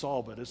that will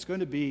solve it. It's going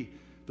to be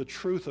the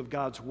truth of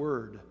God's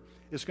word.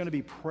 It's going to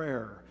be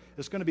prayer.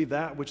 It's going to be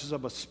that which is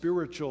of a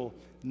spiritual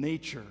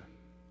nature.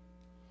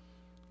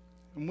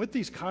 And with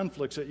these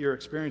conflicts that you're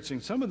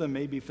experiencing, some of them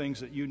may be things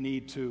that you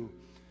need to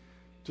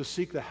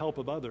seek the help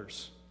of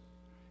others.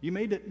 You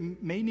may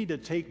need to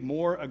take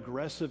more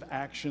aggressive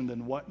action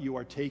than what you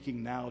are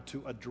taking now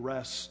to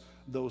address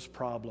those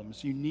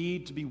problems. You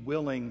need to be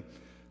willing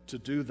to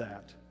do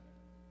that.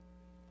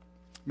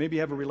 Maybe you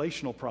have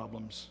relational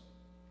problems.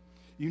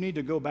 You need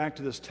to go back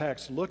to this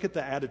text, look at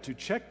the attitude,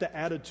 check the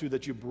attitude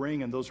that you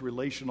bring in those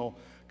relational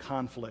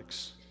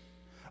conflicts.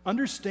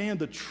 Understand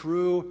the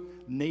true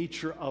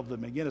nature of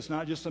them. Again, it's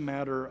not just a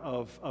matter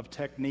of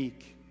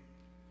technique,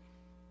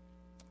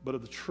 but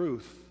of the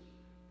truth,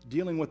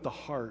 dealing with the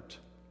heart,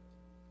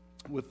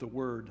 with the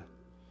word.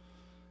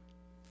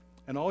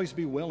 And always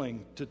be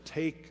willing to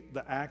take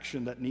the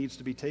action that needs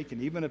to be taken,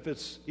 even if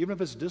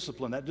it's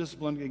discipline. That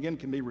discipline, again,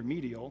 can be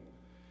remedial.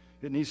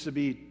 It needs to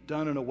be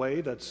done in a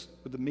way that's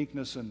with the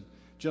meekness and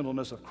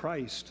gentleness of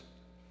Christ.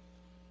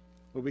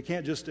 But we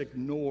can't just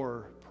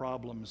ignore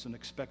problems and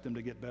expect them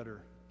to get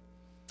better.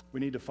 We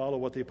need to follow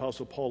what the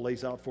Apostle Paul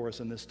lays out for us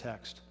in this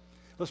text.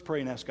 Let's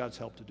pray and ask God's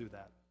help to do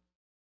that.